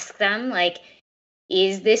really ask them, like,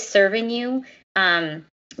 is this serving you?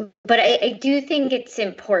 But I do think it's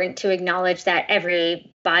important to acknowledge that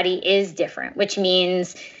every body is different, which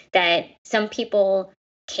means that some people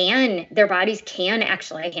their bodies can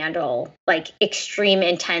actually handle like extreme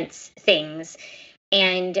intense things.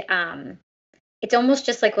 And it's almost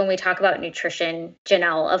just like when we talk about nutrition,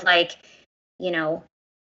 Janelle, of like,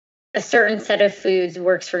 a certain set of foods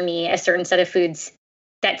works for me, a certain set of foods,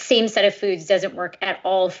 that same set of foods doesn't work at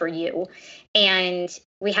all for you. And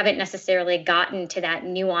we haven't necessarily gotten to that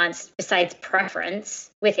nuance besides preference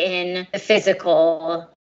within the physical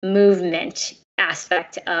movement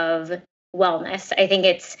aspect of wellness. I think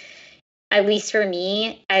it's, at least for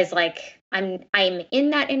me, as like, I'm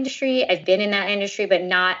in that industry, I've been in that industry, but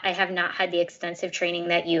I have not had the extensive training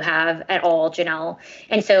that you have at all, Janelle.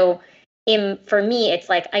 And so for me, it's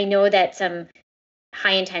like, I know that some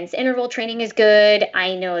high intense interval training is good.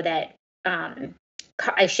 I know that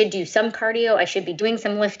I should do some cardio. I should be doing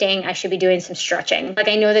some lifting. I should be doing some stretching. Like,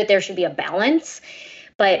 I know that there should be a balance,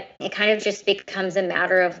 but it kind of just becomes a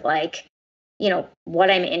matter of like, what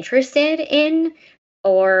I'm interested in.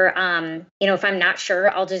 Or, if I'm not sure,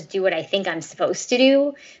 I'll just do what I think I'm supposed to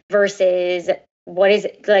do versus what is,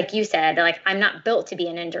 like you said, like, I'm not built to be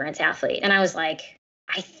an endurance athlete. And I was like,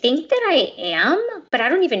 I think that I am, but I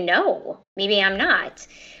don't even know. Maybe I'm not.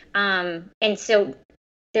 And so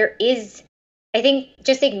there is, I think,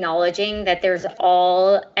 just acknowledging that there's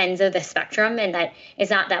all ends of the spectrum and that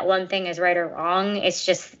it's not that one thing is right or wrong. It's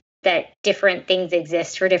just that different things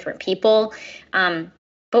exist for different people.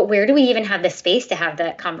 But where do we even have the space to have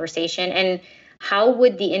that conversation? And how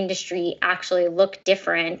would the industry actually look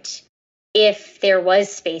different if there was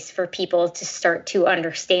space for people to start to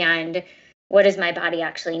understand, what does my body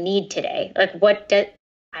actually need today? Like,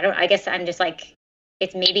 I guess I'm just like,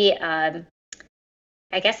 it's maybe, I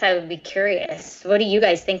guess I would be curious. What do you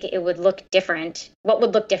guys think it would look different? What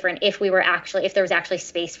would look different if there was actually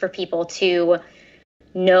space for people to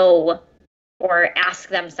know or ask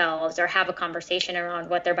themselves or have a conversation around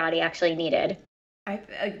what their body actually needed? I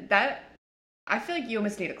feel like you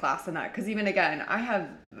almost need a class on that, because even again, I have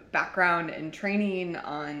background in training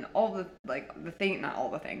on all the not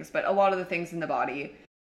all the things, but a lot of the things in the body,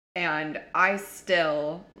 and I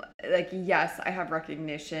still, like, yes, I have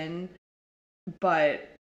recognition, but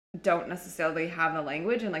don't necessarily have the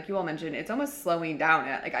language. And like you all mentioned, it's almost slowing down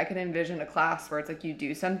it. Like, I can envision a class where it's like you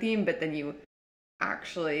do something, but then you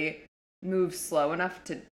actually move slow enough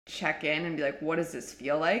to check in and be like, what does this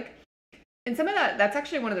feel like? And some of that's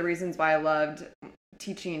actually one of the reasons why I loved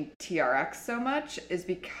teaching TRX so much, is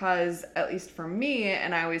because, at least for me,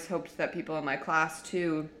 and I always hoped that people in my class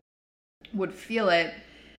too would feel it,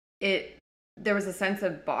 there was a sense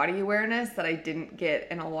of body awareness that I didn't get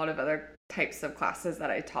in a lot of other types of classes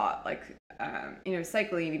that I taught, like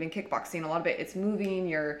cycling, even kickboxing. A lot of it, it's moving,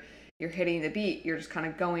 you're hitting the beat, you're just kind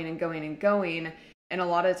of going and going and going. And a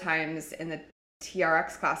lot of times in the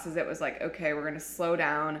TRX classes, it was like, okay, we're going to slow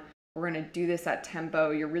down. We're going to do this at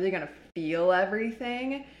tempo. You're really going to feel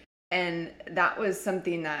everything. And that was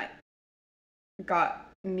something that got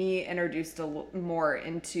me introduced more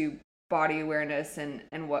into body awareness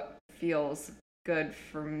and what feels good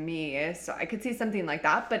for me. So I could see something like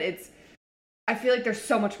that, but I feel like there's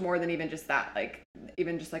so much more than even just that. Like,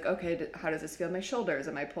 even just like, okay, how does this feel in my shoulders?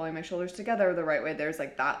 Am I pulling my shoulders together the right way? There's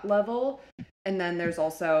like that level. And then there's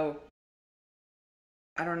also,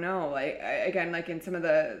 I don't know, like, again, like in some of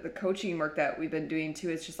the coaching work that we've been doing too,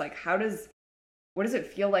 it's just like, what does it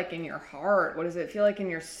feel like in your heart? What does it feel like in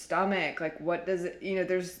your stomach? Like, what does it,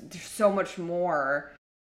 there's so much more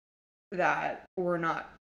that we're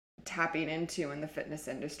not tapping into in the fitness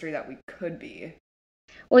industry that we could be.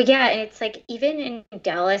 Well, yeah, and it's like, even in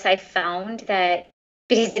Dallas, I found that,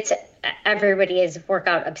 because everybody is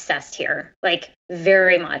workout obsessed here, like,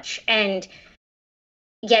 very much. And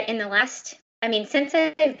yet in the last I mean, since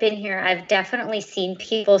I've been here, I've definitely seen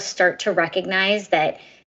people start to recognize that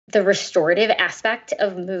the restorative aspect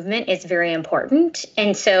of movement is very important.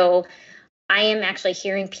 And so I am actually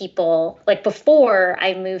hearing people, like before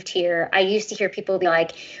I moved here, I used to hear people be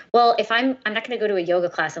like, well, if I'm not going to go to a yoga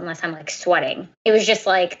class unless I'm like sweating. It was just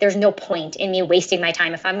like, there's no point in me wasting my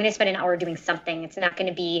time. If I'm going to spend an hour doing something, it's not going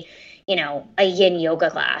to be, a yin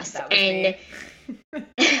yoga class. That was me.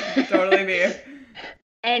 Totally me.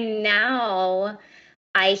 And now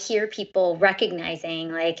I hear people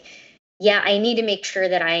recognizing like, yeah, I need to make sure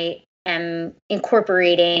that I am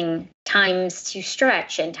incorporating times to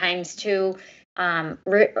stretch and times to allow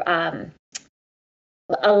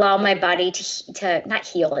my body to not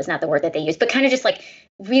heal is not the word that they use, but kind of just like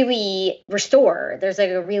really restore. There's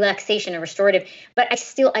like a relaxation and restorative, but I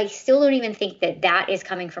still don't even think that is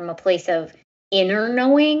coming from a place of inner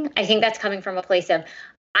knowing. I think that's coming from a place of,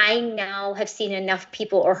 I now have seen enough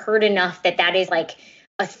people or heard enough that is like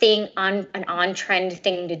a thing, an on trend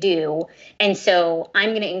thing to do. And so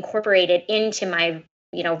I'm going to incorporate it into my,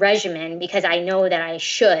 regimen because I know that I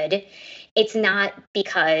should. It's not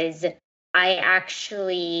because I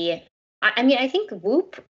actually, I mean, I think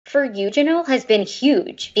Whoop for you, Janelle, has been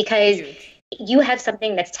huge because you have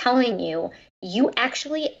something that's telling you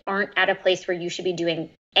actually aren't at a place where you should be doing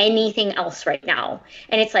anything else right now.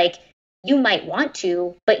 And it's like, you might want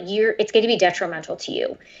to, but it's going to be detrimental to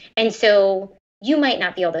you. And so you might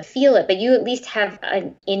not be able to feel it, but you at least have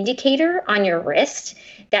an indicator on your wrist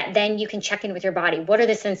that then you can check in with your body. What are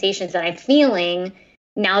the sensations that I'm feeling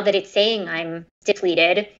now that it's saying I'm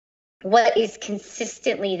depleted? What is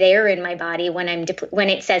consistently there in my body when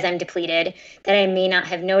it says I'm depleted that I may not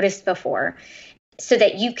have noticed before? So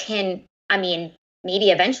that you can, I mean, maybe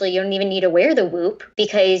eventually you don't even need to wear the Whoop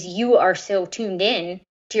because you are so tuned in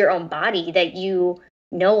to your own body that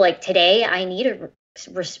like today I need a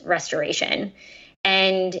restoration.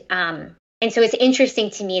 And so it's interesting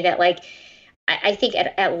to me that like, I think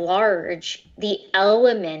at large, the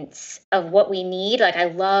elements of what we need, like I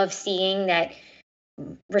love seeing that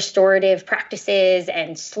restorative practices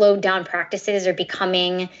and slowed down practices are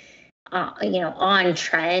becoming, on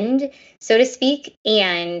trend, so to speak.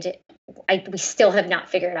 And we still have not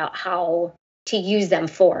figured out how to use them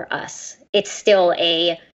for us. It's still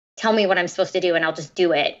a tell me what I'm supposed to do and I'll just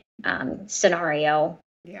do it scenario.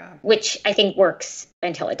 Yeah. Which I think works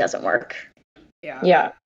until it doesn't work. Yeah.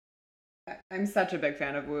 Yeah. I'm such a big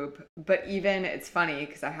fan of Whoop, but even it's funny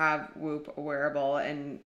because I have Whoop wearable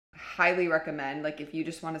and highly recommend, like if you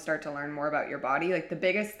just want to start to learn more about your body, like the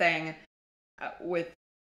biggest thing with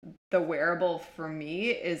the wearable for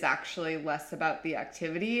me is actually less about the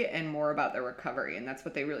activity and more about the recovery. And that's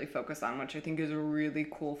what they really focus on, which I think is a really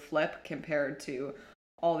cool flip compared to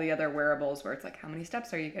all the other wearables where it's like, how many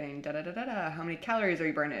steps are you getting? Da da da da da. How many calories are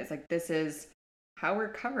you burning? It's like, this is how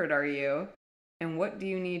recovered are you? And what do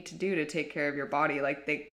you need to do to take care of your body? Like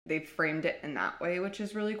they framed it in that way, which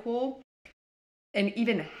is really cool. And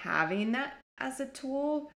even having that as a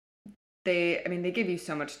tool, they give you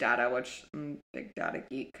so much data, which I'm a big data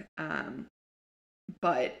geek.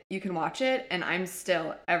 But you can watch it and I'm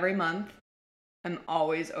still every month, I'm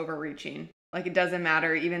always overreaching. Like it doesn't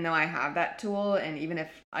matter, even though I have that tool. And even if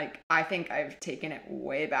I think I've taken it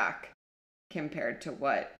way back compared to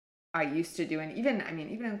what I used to do. And even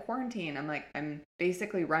in quarantine, I'm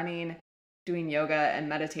basically running, doing yoga and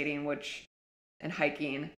meditating, and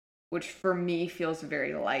hiking, which for me feels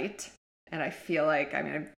very light. And I feel like,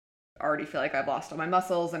 I already feel like I've lost all my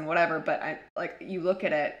muscles and whatever, but you look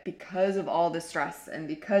at it because of all the stress and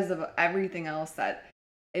because of everything else that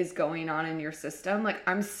is going on in your system, like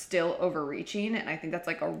I'm still overreaching. And I think that's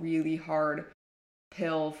like a really hard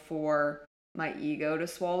pill for my ego to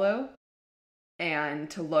swallow. And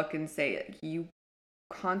to look and say, you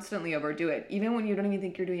constantly overdo it. Even when you don't even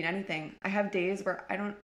think you're doing anything. I have days where I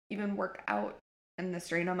don't even work out and the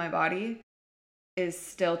strain on my body is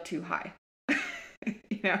still too high.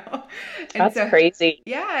 And that's crazy.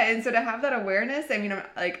 Yeah. And so to have that awareness,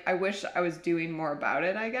 I wish I was doing more about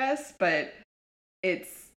it, I guess. But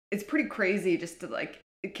it's pretty crazy just to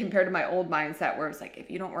compared to my old mindset where it's like, if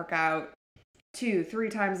you don't work out 2-3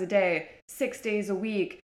 times a day, 6 days a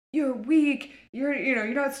week, you're weak,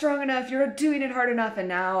 you're not strong enough, you're not doing it hard enough. And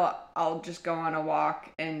now I'll just go on a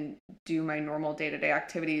walk and do my normal day-to-day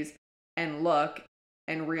activities and look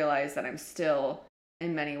and realize that I'm still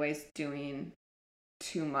in many ways doing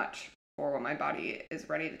too much for what my body is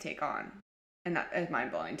ready to take on. And that is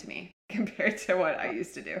mind-blowing to me compared to what I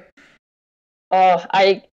used to do. Oh,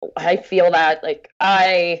 I feel that.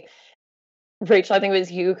 Rachel, I think it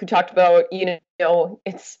was you who talked about,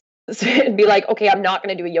 it's be like, okay, I'm not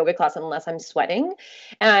going to do a yoga class unless I'm sweating.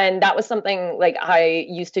 And that was something like I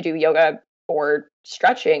used to do yoga for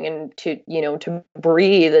stretching and to, to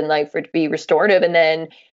breathe and like for it to be restorative. And then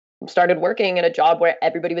started working at a job where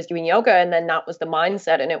everybody was doing yoga. And then that was the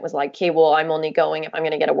mindset. And it was like, okay, well, I'm only going if I'm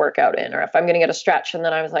going to get a workout in or if I'm going to get a stretch. And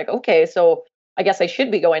then I was like, okay, so I guess I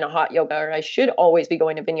should be going to hot yoga or I should always be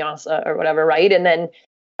going to vinyasa or whatever. Right. And then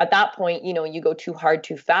at that point, you go too hard,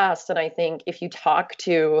 too fast. And I think if you talk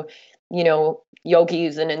to,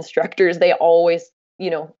 yogis and instructors, they always,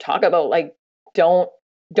 talk about like,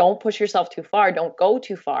 don't push yourself too far, don't go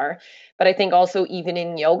too far. But I think also even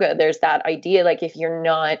in yoga, there's that idea, like if you're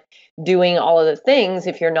not doing all of the things,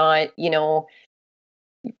 if you're not,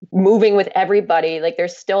 moving with everybody, like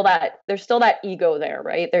there's still that ego there,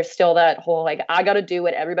 right? There's still that whole like I got to do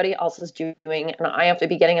what everybody else is doing and I have to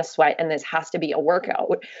be getting a sweat and this has to be a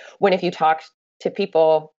workout. When if you talk to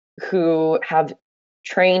people who have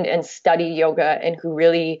trained and studied yoga and who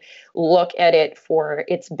really look at it for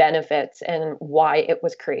its benefits and why it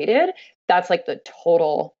was created, that's like the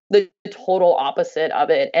total opposite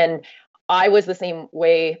of it. And I was the same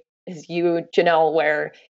way as you, Janelle,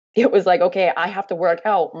 where it was like, okay, I have to work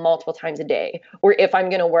out multiple times a day. Or if I'm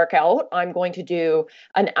going to work out, I'm going to do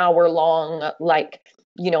an hour long, like,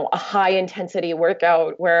 a high intensity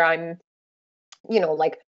workout where I'm,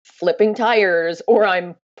 like flipping tires or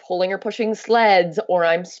I'm pulling or pushing sleds or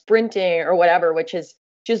I'm sprinting or whatever, which is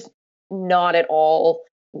just not at all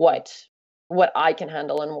what I can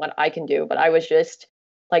handle and what I can do. But I was just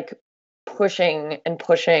like pushing and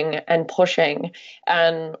pushing and pushing.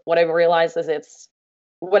 And what I've realized is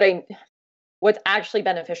what's actually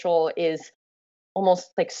beneficial is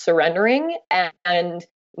almost like surrendering and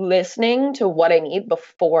listening to what I need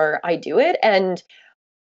before I do it. And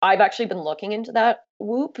I've actually been looking into that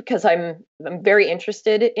Whoop because I'm very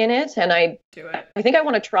interested in it and I think I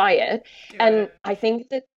want to try it. I think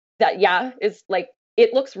that yeah, is like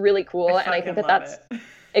it looks really cool and I think that's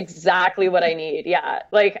exactly what I need. Yeah.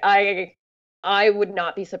 Like I would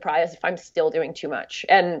not be surprised if I'm still doing too much.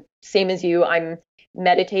 And same as you, I'm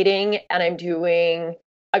meditating and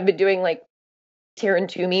I've been doing like Taryn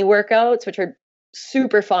Toomey workouts, which are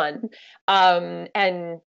super fun.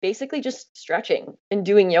 And basically just stretching and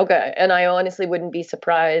doing yoga. And I honestly wouldn't be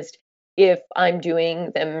surprised if I'm doing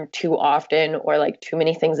them too often or like too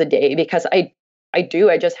many things a day because I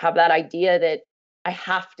just have that idea that I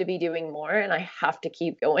have to be doing more and I have to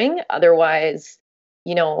keep going. Otherwise,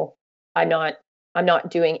 I'm not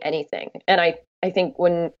doing anything. And I think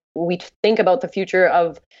when we think about the future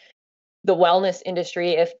of the wellness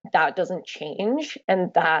industry, if that doesn't change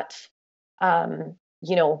and that,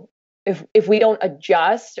 if we don't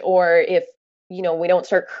adjust or if, we don't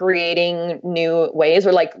start creating new ways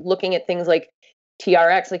or like looking at things like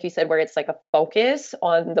TRX, like you said, where it's like a focus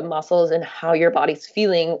on the muscles and how your body's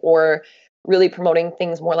feeling or really promoting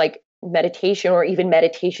things more like meditation or even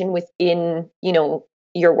meditation within,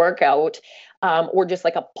 your workout, or just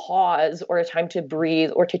like a pause or a time to breathe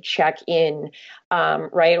or to check in,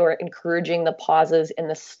 right? Or encouraging the pauses and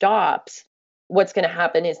the stops. What's going to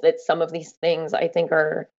happen is that some of these things I think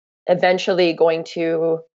are eventually going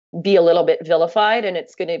to be a little bit vilified and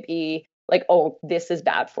it's going to be like, oh, this is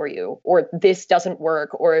bad for you, or this doesn't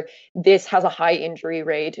work, or this has a high injury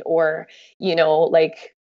rate, or,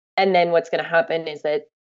 like, and then what's going to happen is that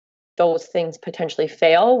those things potentially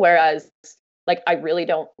fail. Whereas like, I really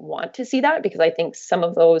don't want to see that because I think some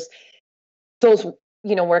of those,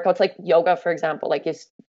 workouts like yoga, for example, like is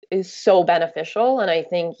so beneficial. And I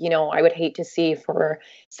think, I would hate to see for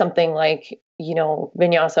something like,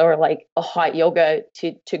 vinyasa or like a hot yoga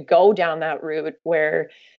to go down that route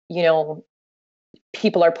where,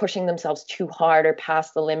 people are pushing themselves too hard or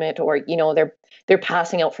past the limit or, they're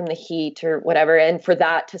passing out from the heat or whatever. And for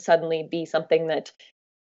that to suddenly be something that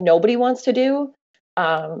nobody wants to do.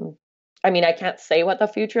 I mean, I can't say what the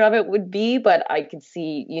future of it would be, but I could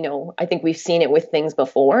see, I think we've seen it with things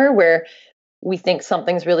before where we think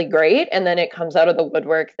something's really great and then it comes out of the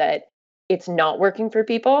woodwork that it's not working for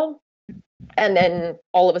people. And then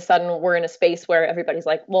all of a sudden we're in a space where everybody's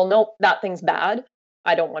like, well, nope, that thing's bad.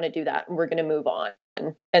 I don't want to do that. And we're going to move on.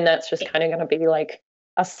 And that's just kind of going to be like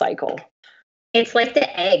a cycle. It's like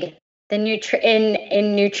the egg. In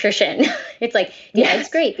nutrition, it's like the egg's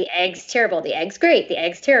great, the egg's terrible, the egg's great, the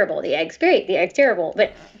egg's terrible, the egg's great, the egg's terrible.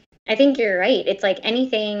 But I think you're right. It's like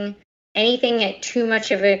anything at too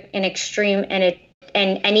much of an extreme and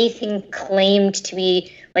anything claimed to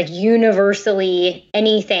be like universally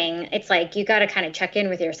anything. It's like you got to kind of check in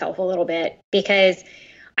with yourself a little bit because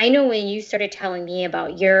I know when you started telling me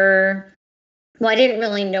about I didn't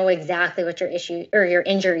really know exactly what your issue or your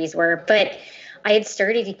injuries were, but I had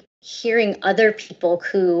started hearing other people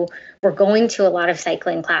who were going to a lot of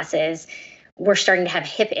cycling classes were starting to have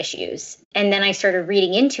hip issues. And then I started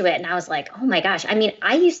reading into it and I was like, oh my gosh. I mean,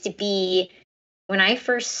 I used to be, when I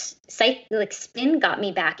first spin got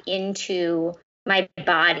me back into my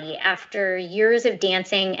body after years of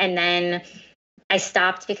dancing. And then I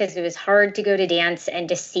stopped because it was hard to go to dance and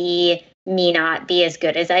to see me not be as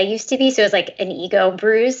good as I used to be. So it was like an ego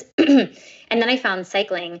bruise. And then I found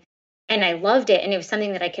cycling and I loved it. And it was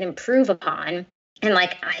something that I could improve upon. And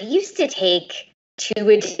like, I used to take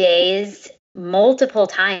 2-a-days multiple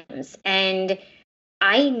times. And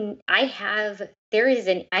I have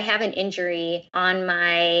an injury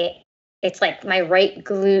on it's like my right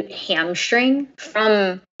glute hamstring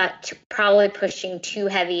from probably pushing too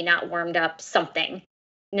heavy, not warmed up, something,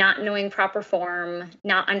 not knowing proper form,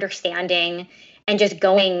 not understanding, and just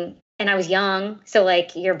going. And I was young, so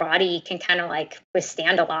like your body can kind of like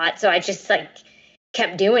withstand a lot. So I just like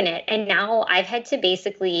kept doing it. And now I've had to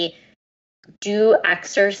basically do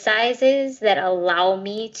exercises that allow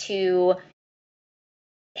me to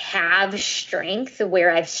have strength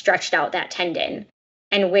where I've stretched out that tendon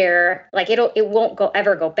and where like it won't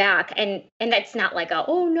ever go back. And that's not like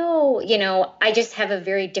oh no, I just have a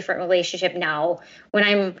very different relationship now when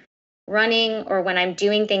I'm running or when I'm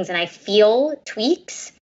doing things and I feel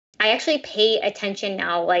tweaks. I actually pay attention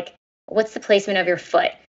now, like what's the placement of your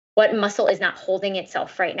foot? What muscle is not holding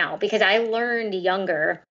itself right now? Because I learned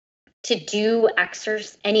younger to do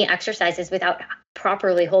any exercises without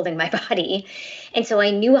properly holding my body. And so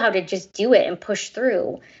I knew how to just do it and push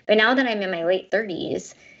through. But now that I'm in my late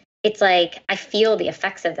 30s, it's like I feel the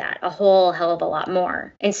effects of that a whole hell of a lot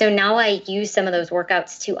more. And so now I use some of those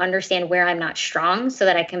workouts to understand where I'm not strong so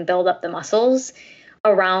that I can build up the muscles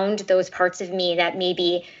around those parts of me that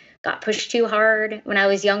maybe got pushed too hard when I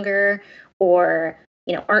was younger or,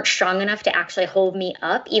 aren't strong enough to actually hold me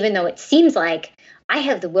up, even though it seems like I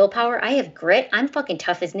have the willpower, I have grit, I'm fucking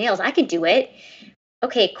tough as nails, I can do it.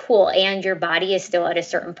 Okay, cool. And your body is still at a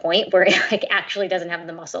certain point where it like actually doesn't have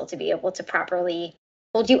the muscle to be able to properly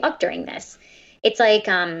hold you up during this. It's like,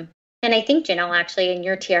 and I think Janelle actually in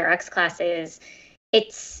your TRX classes,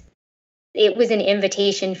 it was an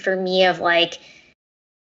invitation for me of like,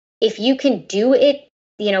 if you can do it,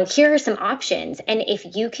 here are some options. And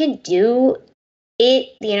if you can do it,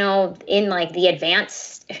 in like the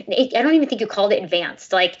advanced, I don't even think you called it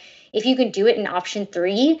advanced. Like if you can do it in option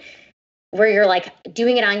 3, where you're like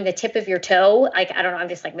doing it on the tip of your toe, like, I don't know, I'm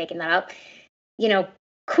just like making that up,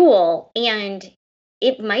 cool. And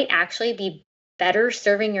it might actually be better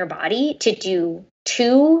serving your body to do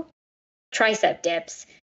 2 tricep dips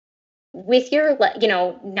with your,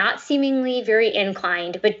 not seemingly I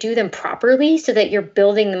inclined, but do them properly so that you're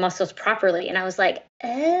building the muscles properly. And I was like,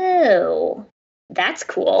 oh, that's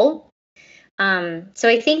cool. So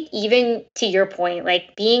I think even to your point,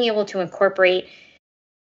 like being able to incorporate,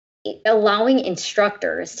 allowing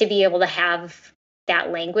instructors to be able to have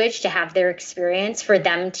that language, to have their experience for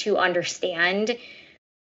them to understand.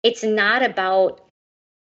 It's not about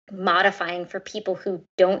modifying for people who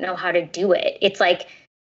don't know how to do it. It's like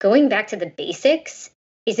going back to the basics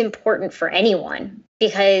is important for anyone,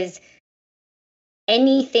 because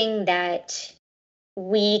anything that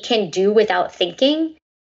we can do without thinking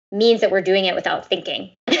means that we're doing it without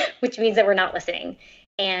thinking, which means that we're not listening.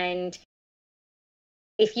 And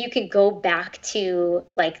if you could go back to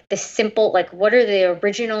like the simple, like what are the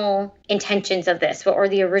original intentions of this? What are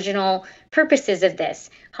the original purposes of this?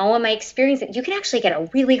 How am I experiencing it? You can actually get a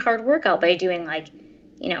really hard workout by doing like,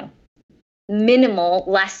 minimal,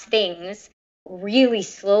 less things really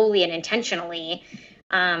slowly and intentionally.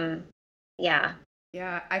 Yeah.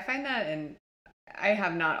 Yeah, I find that, and I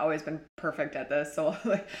have not always been perfect at this. So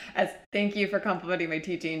thank you for complimenting my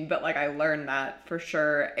teaching, but like I learned that for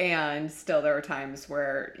sure. And still there were times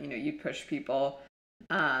where, you push people.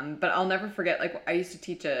 But I'll never forget, like I used to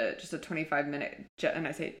teach just a 25-minute, and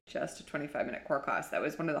I say just a 25-minute core class. That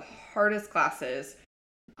was one of the hardest classes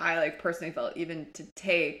I like personally felt even to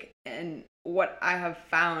take. And what I have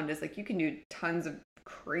found is like you can do tons of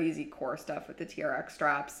crazy core stuff with the TRX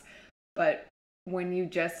straps, but when you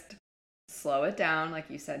just slow it down, like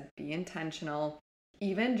you said, be intentional,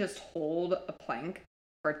 even just hold a plank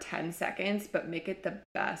for 10 seconds, but make it the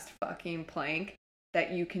best fucking plank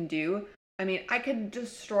that you can do. I mean, I could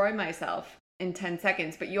destroy myself in 10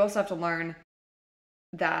 seconds, but you also have to learn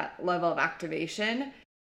that level of activation.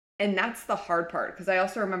 And that's the hard part, because I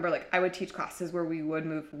also remember like I would teach classes where we would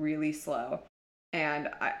move really slow. And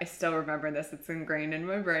I still remember this. It's ingrained in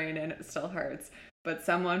my brain and it still hurts. But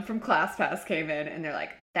someone from ClassPass came in and they're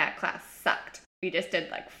like, that class sucked. We just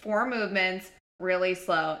did like 4 movements really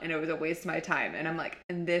slow, and it was a waste of my time. And I'm like,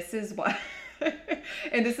 and this is why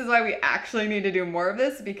and this is why we actually need to do more of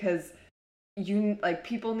this, because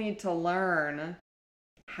people need to learn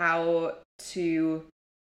how to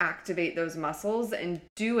activate those muscles and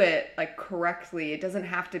do it like correctly. It doesn't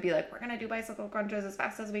have to be like, we're going to do bicycle crunches as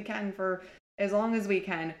fast as we can for as long as we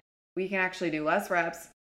can. We can actually do less reps,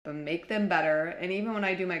 but make them better. And even when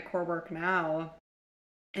I do my core work now,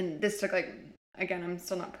 and this took again, I'm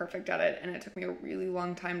still not perfect at it, and it took me a really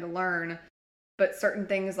long time to learn, but certain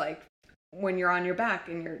things like when you're on your back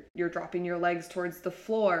and you're dropping your legs towards the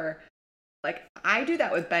floor, like I do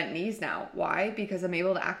that with bent knees now. Why? Because I'm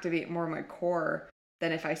able to activate more of my core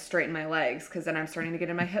than if I straighten my legs, because then I'm starting to get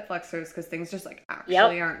in my hip flexors because things just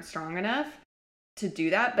actually aren't strong enough to do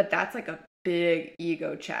that. But that's like a big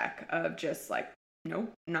ego check of just like,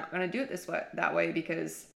 nope, not going to do it that way,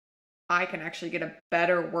 because I can actually get a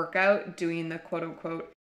better workout doing the quote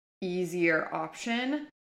unquote easier option,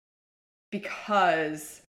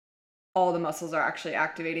 because all the muscles are actually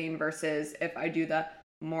activating, versus if I do the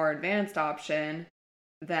more advanced option,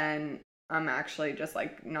 then I'm actually just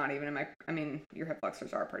like not even in your hip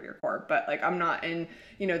flexors are a part of your core, but like I'm not in,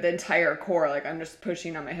 the entire core. Like I'm just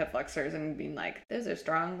pushing on my hip flexors and being like, those are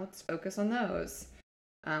strong, let's focus on those.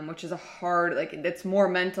 Which is it's more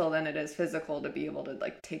mental than it is physical to be able to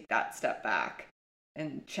like take that step back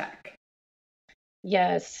and check.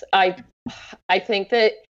 Yes, I think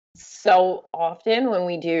that so often when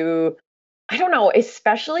we do, I don't know,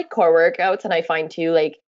 especially core workouts, and I find too,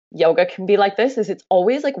 like yoga can be like this, is it's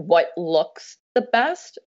always like what looks the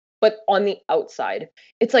best, but on the outside.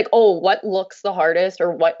 It's like, oh, what looks the hardest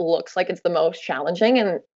or what looks like it's the most challenging.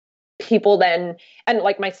 And people then, and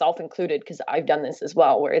like myself included, because I've done this as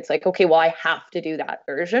well, where it's like, okay, well, I have to do that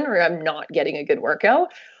version or I'm not getting a good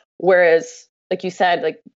workout. Whereas, like you said,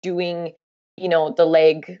 like doing, the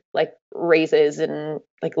leg like raises and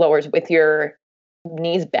like lowers with your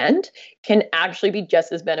knees bent can actually be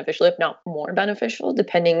just as beneficial, if not more beneficial,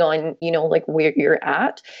 depending on, like where you're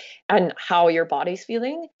at and how your body's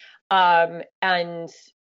feeling. And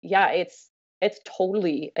yeah, it's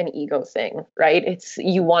totally an ego thing, right? It's,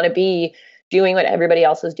 you want to be doing what everybody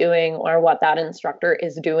else is doing or what that instructor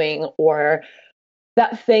is doing or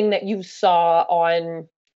that thing that you saw on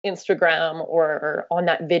Instagram or on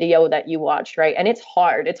that video that you watched, right? And it's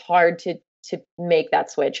hard to make that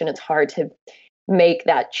switch, and it's hard to make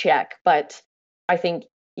that check. But I think,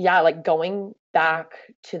 yeah, like going back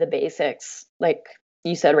to the basics, like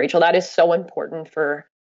you said, Rachel, that is so important for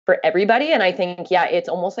everybody. And I think, yeah, it's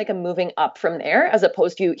almost like a moving up from there, as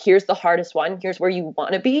opposed to here's the hardest one, here's where you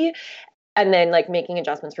want to be, and then like making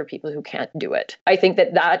adjustments for people who can't do it. I think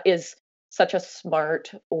that is such a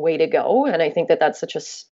smart way to go. And I think that that's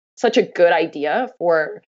such a good idea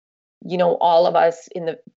for, all of us in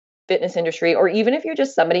the fitness industry, or even if you're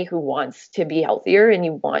just somebody who wants to be healthier and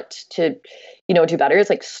you want to, do better. It's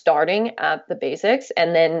like starting at the basics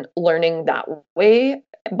and then learning that way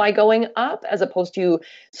by going up, as opposed to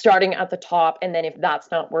starting at the top. And then if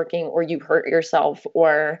that's not working, or you hurt yourself,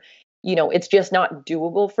 or, it's just not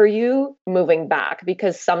doable for you, moving back,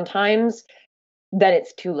 because sometimes then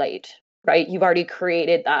it's too late, right? You've already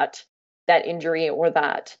created that injury or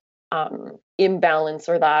that imbalance,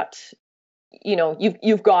 or that,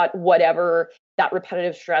 you've got whatever, that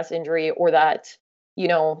repetitive stress injury, or that,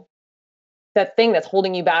 that thing that's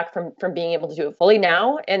holding you back from being able to do it fully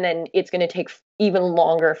now. And then it's going to take even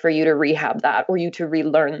longer for you to rehab that, or you to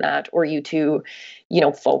relearn that, or you to,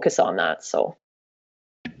 focus on that. So.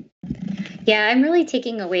 Yeah, I'm really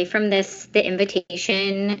taking away from this the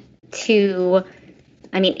invitation to,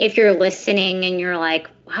 if you're listening and you're like,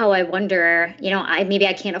 wow, I wonder, maybe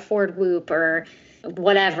I can't afford Whoop or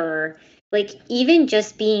whatever. Like, even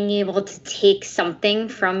just being able to take something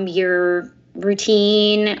from your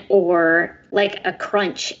routine, or like a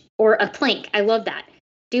crunch or a plank. I love that.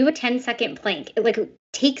 Do a 10-second plank. Like,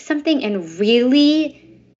 take something and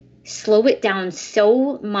really slow it down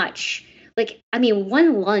so much. Like,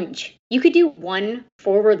 one lunge. You could do one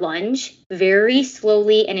forward lunge very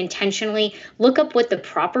slowly and intentionally. Look up what the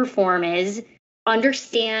proper form is.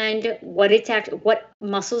 Understand what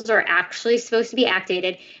muscles are actually supposed to be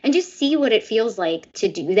activated, and just see what it feels like to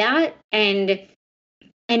do that, and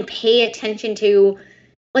pay attention to,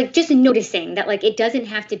 like, just noticing that, like, it doesn't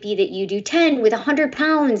have to be that you do 10 with 100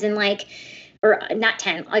 pounds and like, or not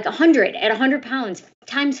 10, like 100 at 100 pounds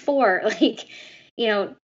times 4, like,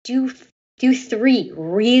 do 3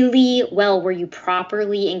 really well where you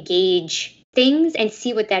properly engage things and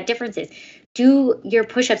see what that difference is. Do your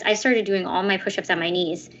push-ups. I started doing all my push-ups on my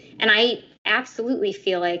knees, and I absolutely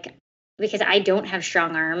feel like, because I don't have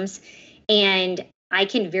strong arms, and I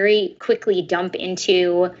can very quickly dump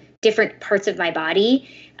into different parts of my body,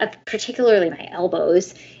 particularly my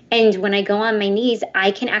elbows. And when I go on my knees,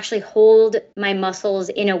 I can actually hold my muscles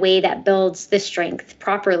in a way that builds the strength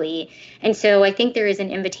properly. And so I think there is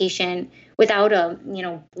an invitation without a,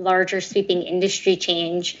 larger sweeping industry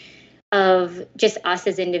change of just us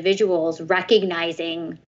as individuals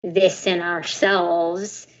recognizing this in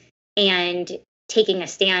ourselves and taking a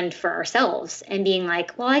stand for ourselves and being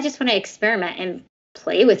like, well, I just want to experiment and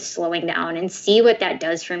play with slowing down and see what that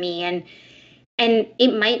does for me. And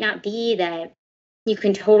it might not be that you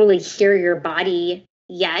can totally hear your body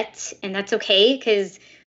yet, and that's okay, because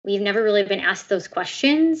we've never really been asked those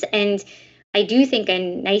questions. And I do think a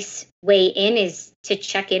nice way in is to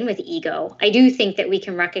check in with ego. I do think that we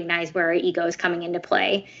can recognize where our ego is coming into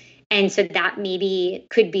play. And so that maybe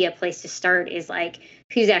could be a place to start, is like,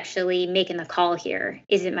 who's actually making the call here?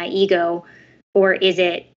 Is it my ego or is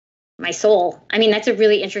it my soul? I mean, that's a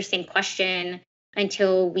really interesting question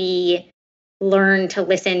until we learn to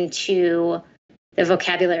listen to the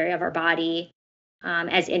vocabulary of our body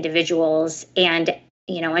as individuals, and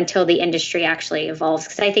until the industry actually evolves,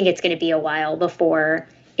 because I think it's going to be a while before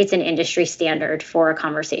it's an industry standard for a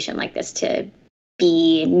conversation like this to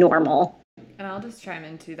be normal. And I'll just chime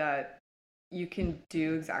into that. You can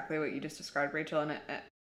do exactly what you just described, Rachel, and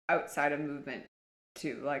outside of movement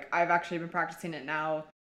too. Like, I've actually been practicing it now,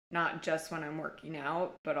 not just when I'm working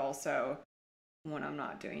out, but also when I'm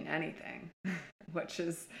not doing anything,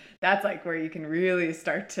 that's like where you can really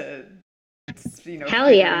start to,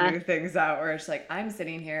 Hell yeah, new things out, where it's like, I'm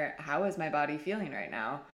sitting here, how is my body feeling right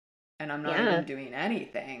now? And I'm not even doing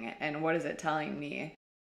anything. And what is it telling me?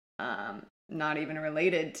 Not even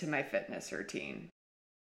related to my fitness routine.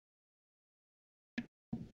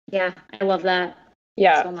 Yeah, I love that.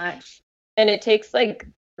 Yeah. So much. And it takes like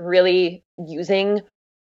really using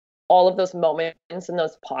all of those moments and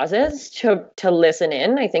those pauses to listen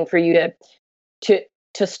in, I think, for you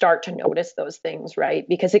to start to notice those things, right?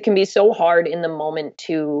 Because it can be so hard in the moment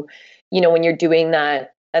to, when you're doing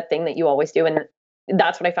that thing that you always do. And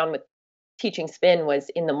that's what I found with teaching spin, was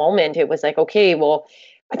in the moment, it was like, okay, well,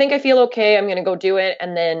 I think I feel okay, I'm going to go do it.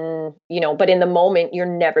 And then, but in the moment, you're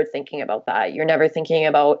never thinking about that. You're never thinking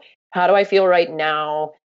about, how do I feel right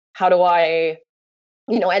now? How do I,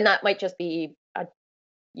 and that might just be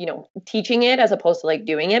teaching it as opposed to like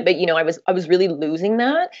doing it. But, I was really losing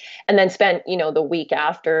that, and then spent, the week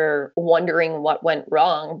after wondering what went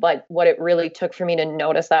wrong. But what it really took for me to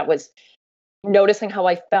notice that was noticing how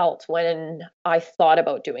I felt when I thought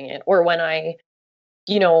about doing it, or when I,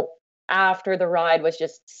 after the ride, was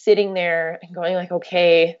just sitting there and going like,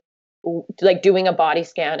 okay, like doing a body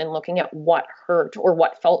scan and looking at what hurt or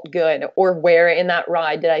what felt good, or where in that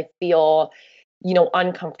ride did I feel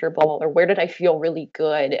uncomfortable, or where did I feel really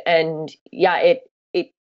good. And yeah, it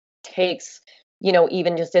takes,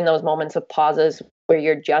 even just in those moments of pauses where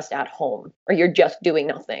you're just at home, or you're just doing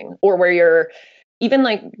nothing, or where you're even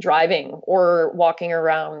like driving or walking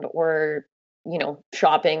around, or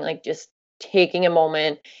shopping, like just taking a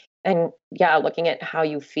moment and looking at how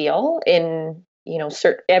you feel in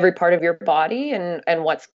every part of your body, and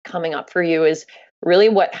what's coming up for you is really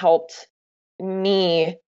what helped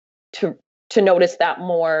me to notice that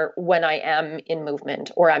more when I am in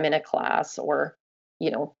movement, or I'm in a class, or,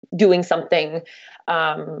 doing something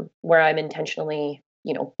where I'm intentionally,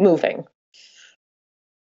 moving.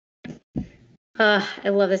 I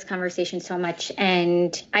love this conversation so much.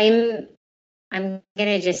 And I'm going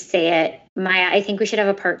to just say it, Maya, I think we should have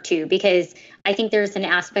a part 2, because I think there's an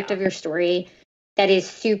aspect of your story that is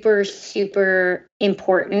super, super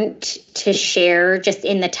important to share, just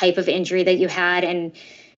in the type of injury that you had. And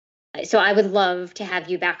so I would love to have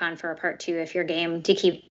you back on for a part 2 if you're game to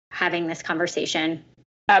keep having this conversation.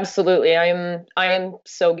 Absolutely. I am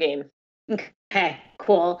so game. Okay,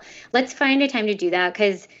 cool. Let's find a time to do that,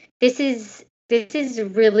 because this is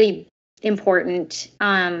really important.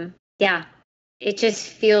 It just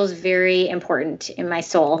feels very important in my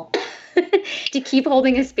soul to keep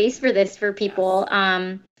holding a space for this for people.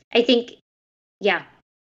 I think, I'll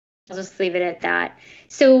just leave it at that.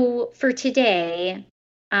 So for today,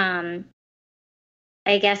 I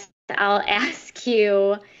guess I'll ask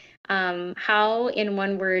you, how in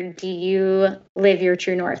one word do you live your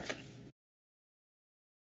true north?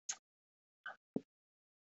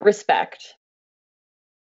 Respect.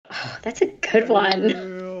 Oh, that's a good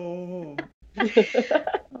one.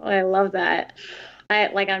 Oh, I love that. I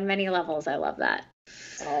like, on many levels, I love that.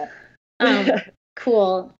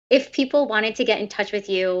 Cool. If people wanted to get in touch with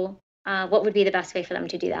you, what would be the best way for them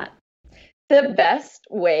to do that? The best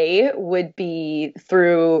way would be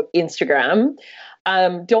through Instagram.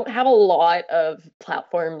 Don't have a lot of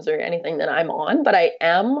platforms or anything that I'm on, but I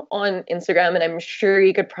am on Instagram, and I'm sure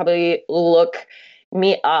you could probably look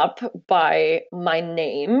me up by my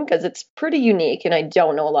name because it's pretty unique and I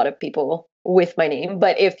don't know a lot of people with my name.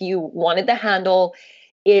 But if you wanted the handle,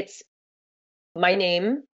 it's my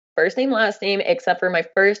name, first name, last name, except for my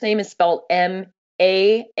first name is spelled Maaaaia,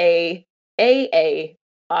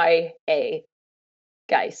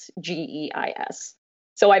 Geis, Geis.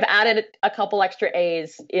 So I've added a couple extra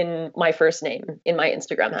A's in my first name in my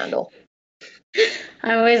Instagram handle.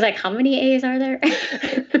 I'm always like, how many A's are there?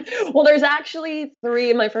 Well, there's actually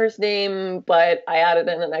 3 in my first name, but I added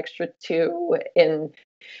in an extra 2 in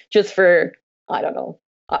just for, I don't know,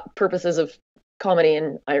 purposes of comedy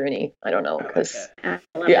and irony. I don't know, because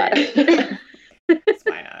yeah. It's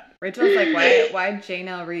why not? Rachel's like, why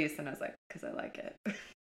Janelle Reese? And I was like, because I like it.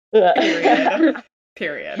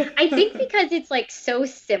 Period. I think because it's like so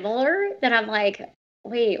similar that I'm like,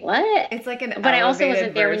 wait, what? It's like an but I also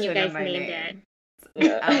wasn't there when you guys named it. It's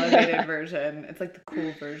an elevated version. It's like the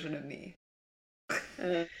cool version of me.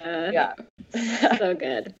 Yeah. So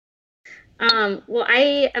good. Well,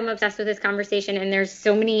 I am obsessed with this conversation, and there's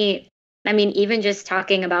so many, I mean, even just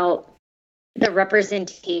talking about the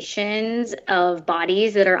representations of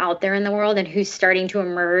bodies that are out there in the world and who's starting to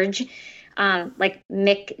emerge, like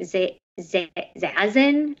Mick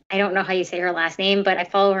Zazen. I don't know how you say her last name, but I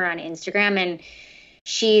follow her on Instagram, and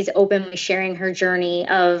she's openly sharing her journey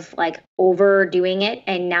of like overdoing it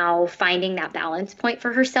and now finding that balance point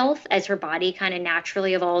for herself as her body kind of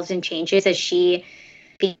naturally evolves and changes as she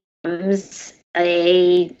becomes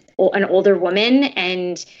an older woman.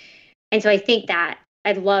 And so I think that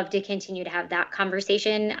I'd love to continue to have that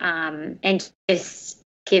conversation, and just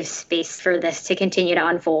give space for this to continue to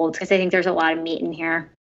unfold, because I think there's a lot of meat in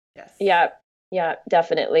here. Yes. Yeah,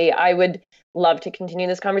 definitely. I would love to continue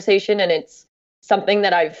this conversation, and it's something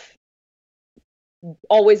that I've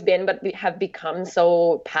always been, but have become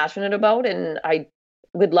so passionate about, and I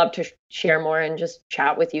would love to share more and just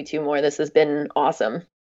chat with you 2 more. This has been awesome.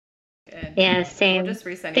 Good. Yeah, same. We'll just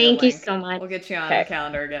resend Thank you you so much. We'll get you on the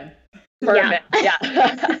calendar again. Perfect. Yeah.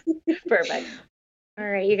 Perfect. All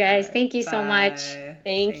right, you guys. Thank you so much.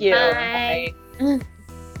 Thank you. Bye.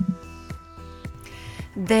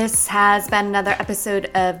 This has been another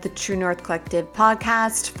episode of the True North Collective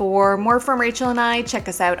podcast. For more from Rachel and I, check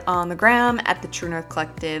us out on the gram at the True North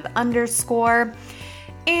Collective _.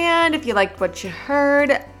 And if you liked what you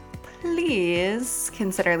heard, please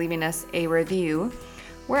consider leaving us a review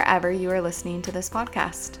wherever you are listening to this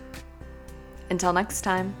podcast. Until next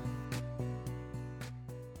time.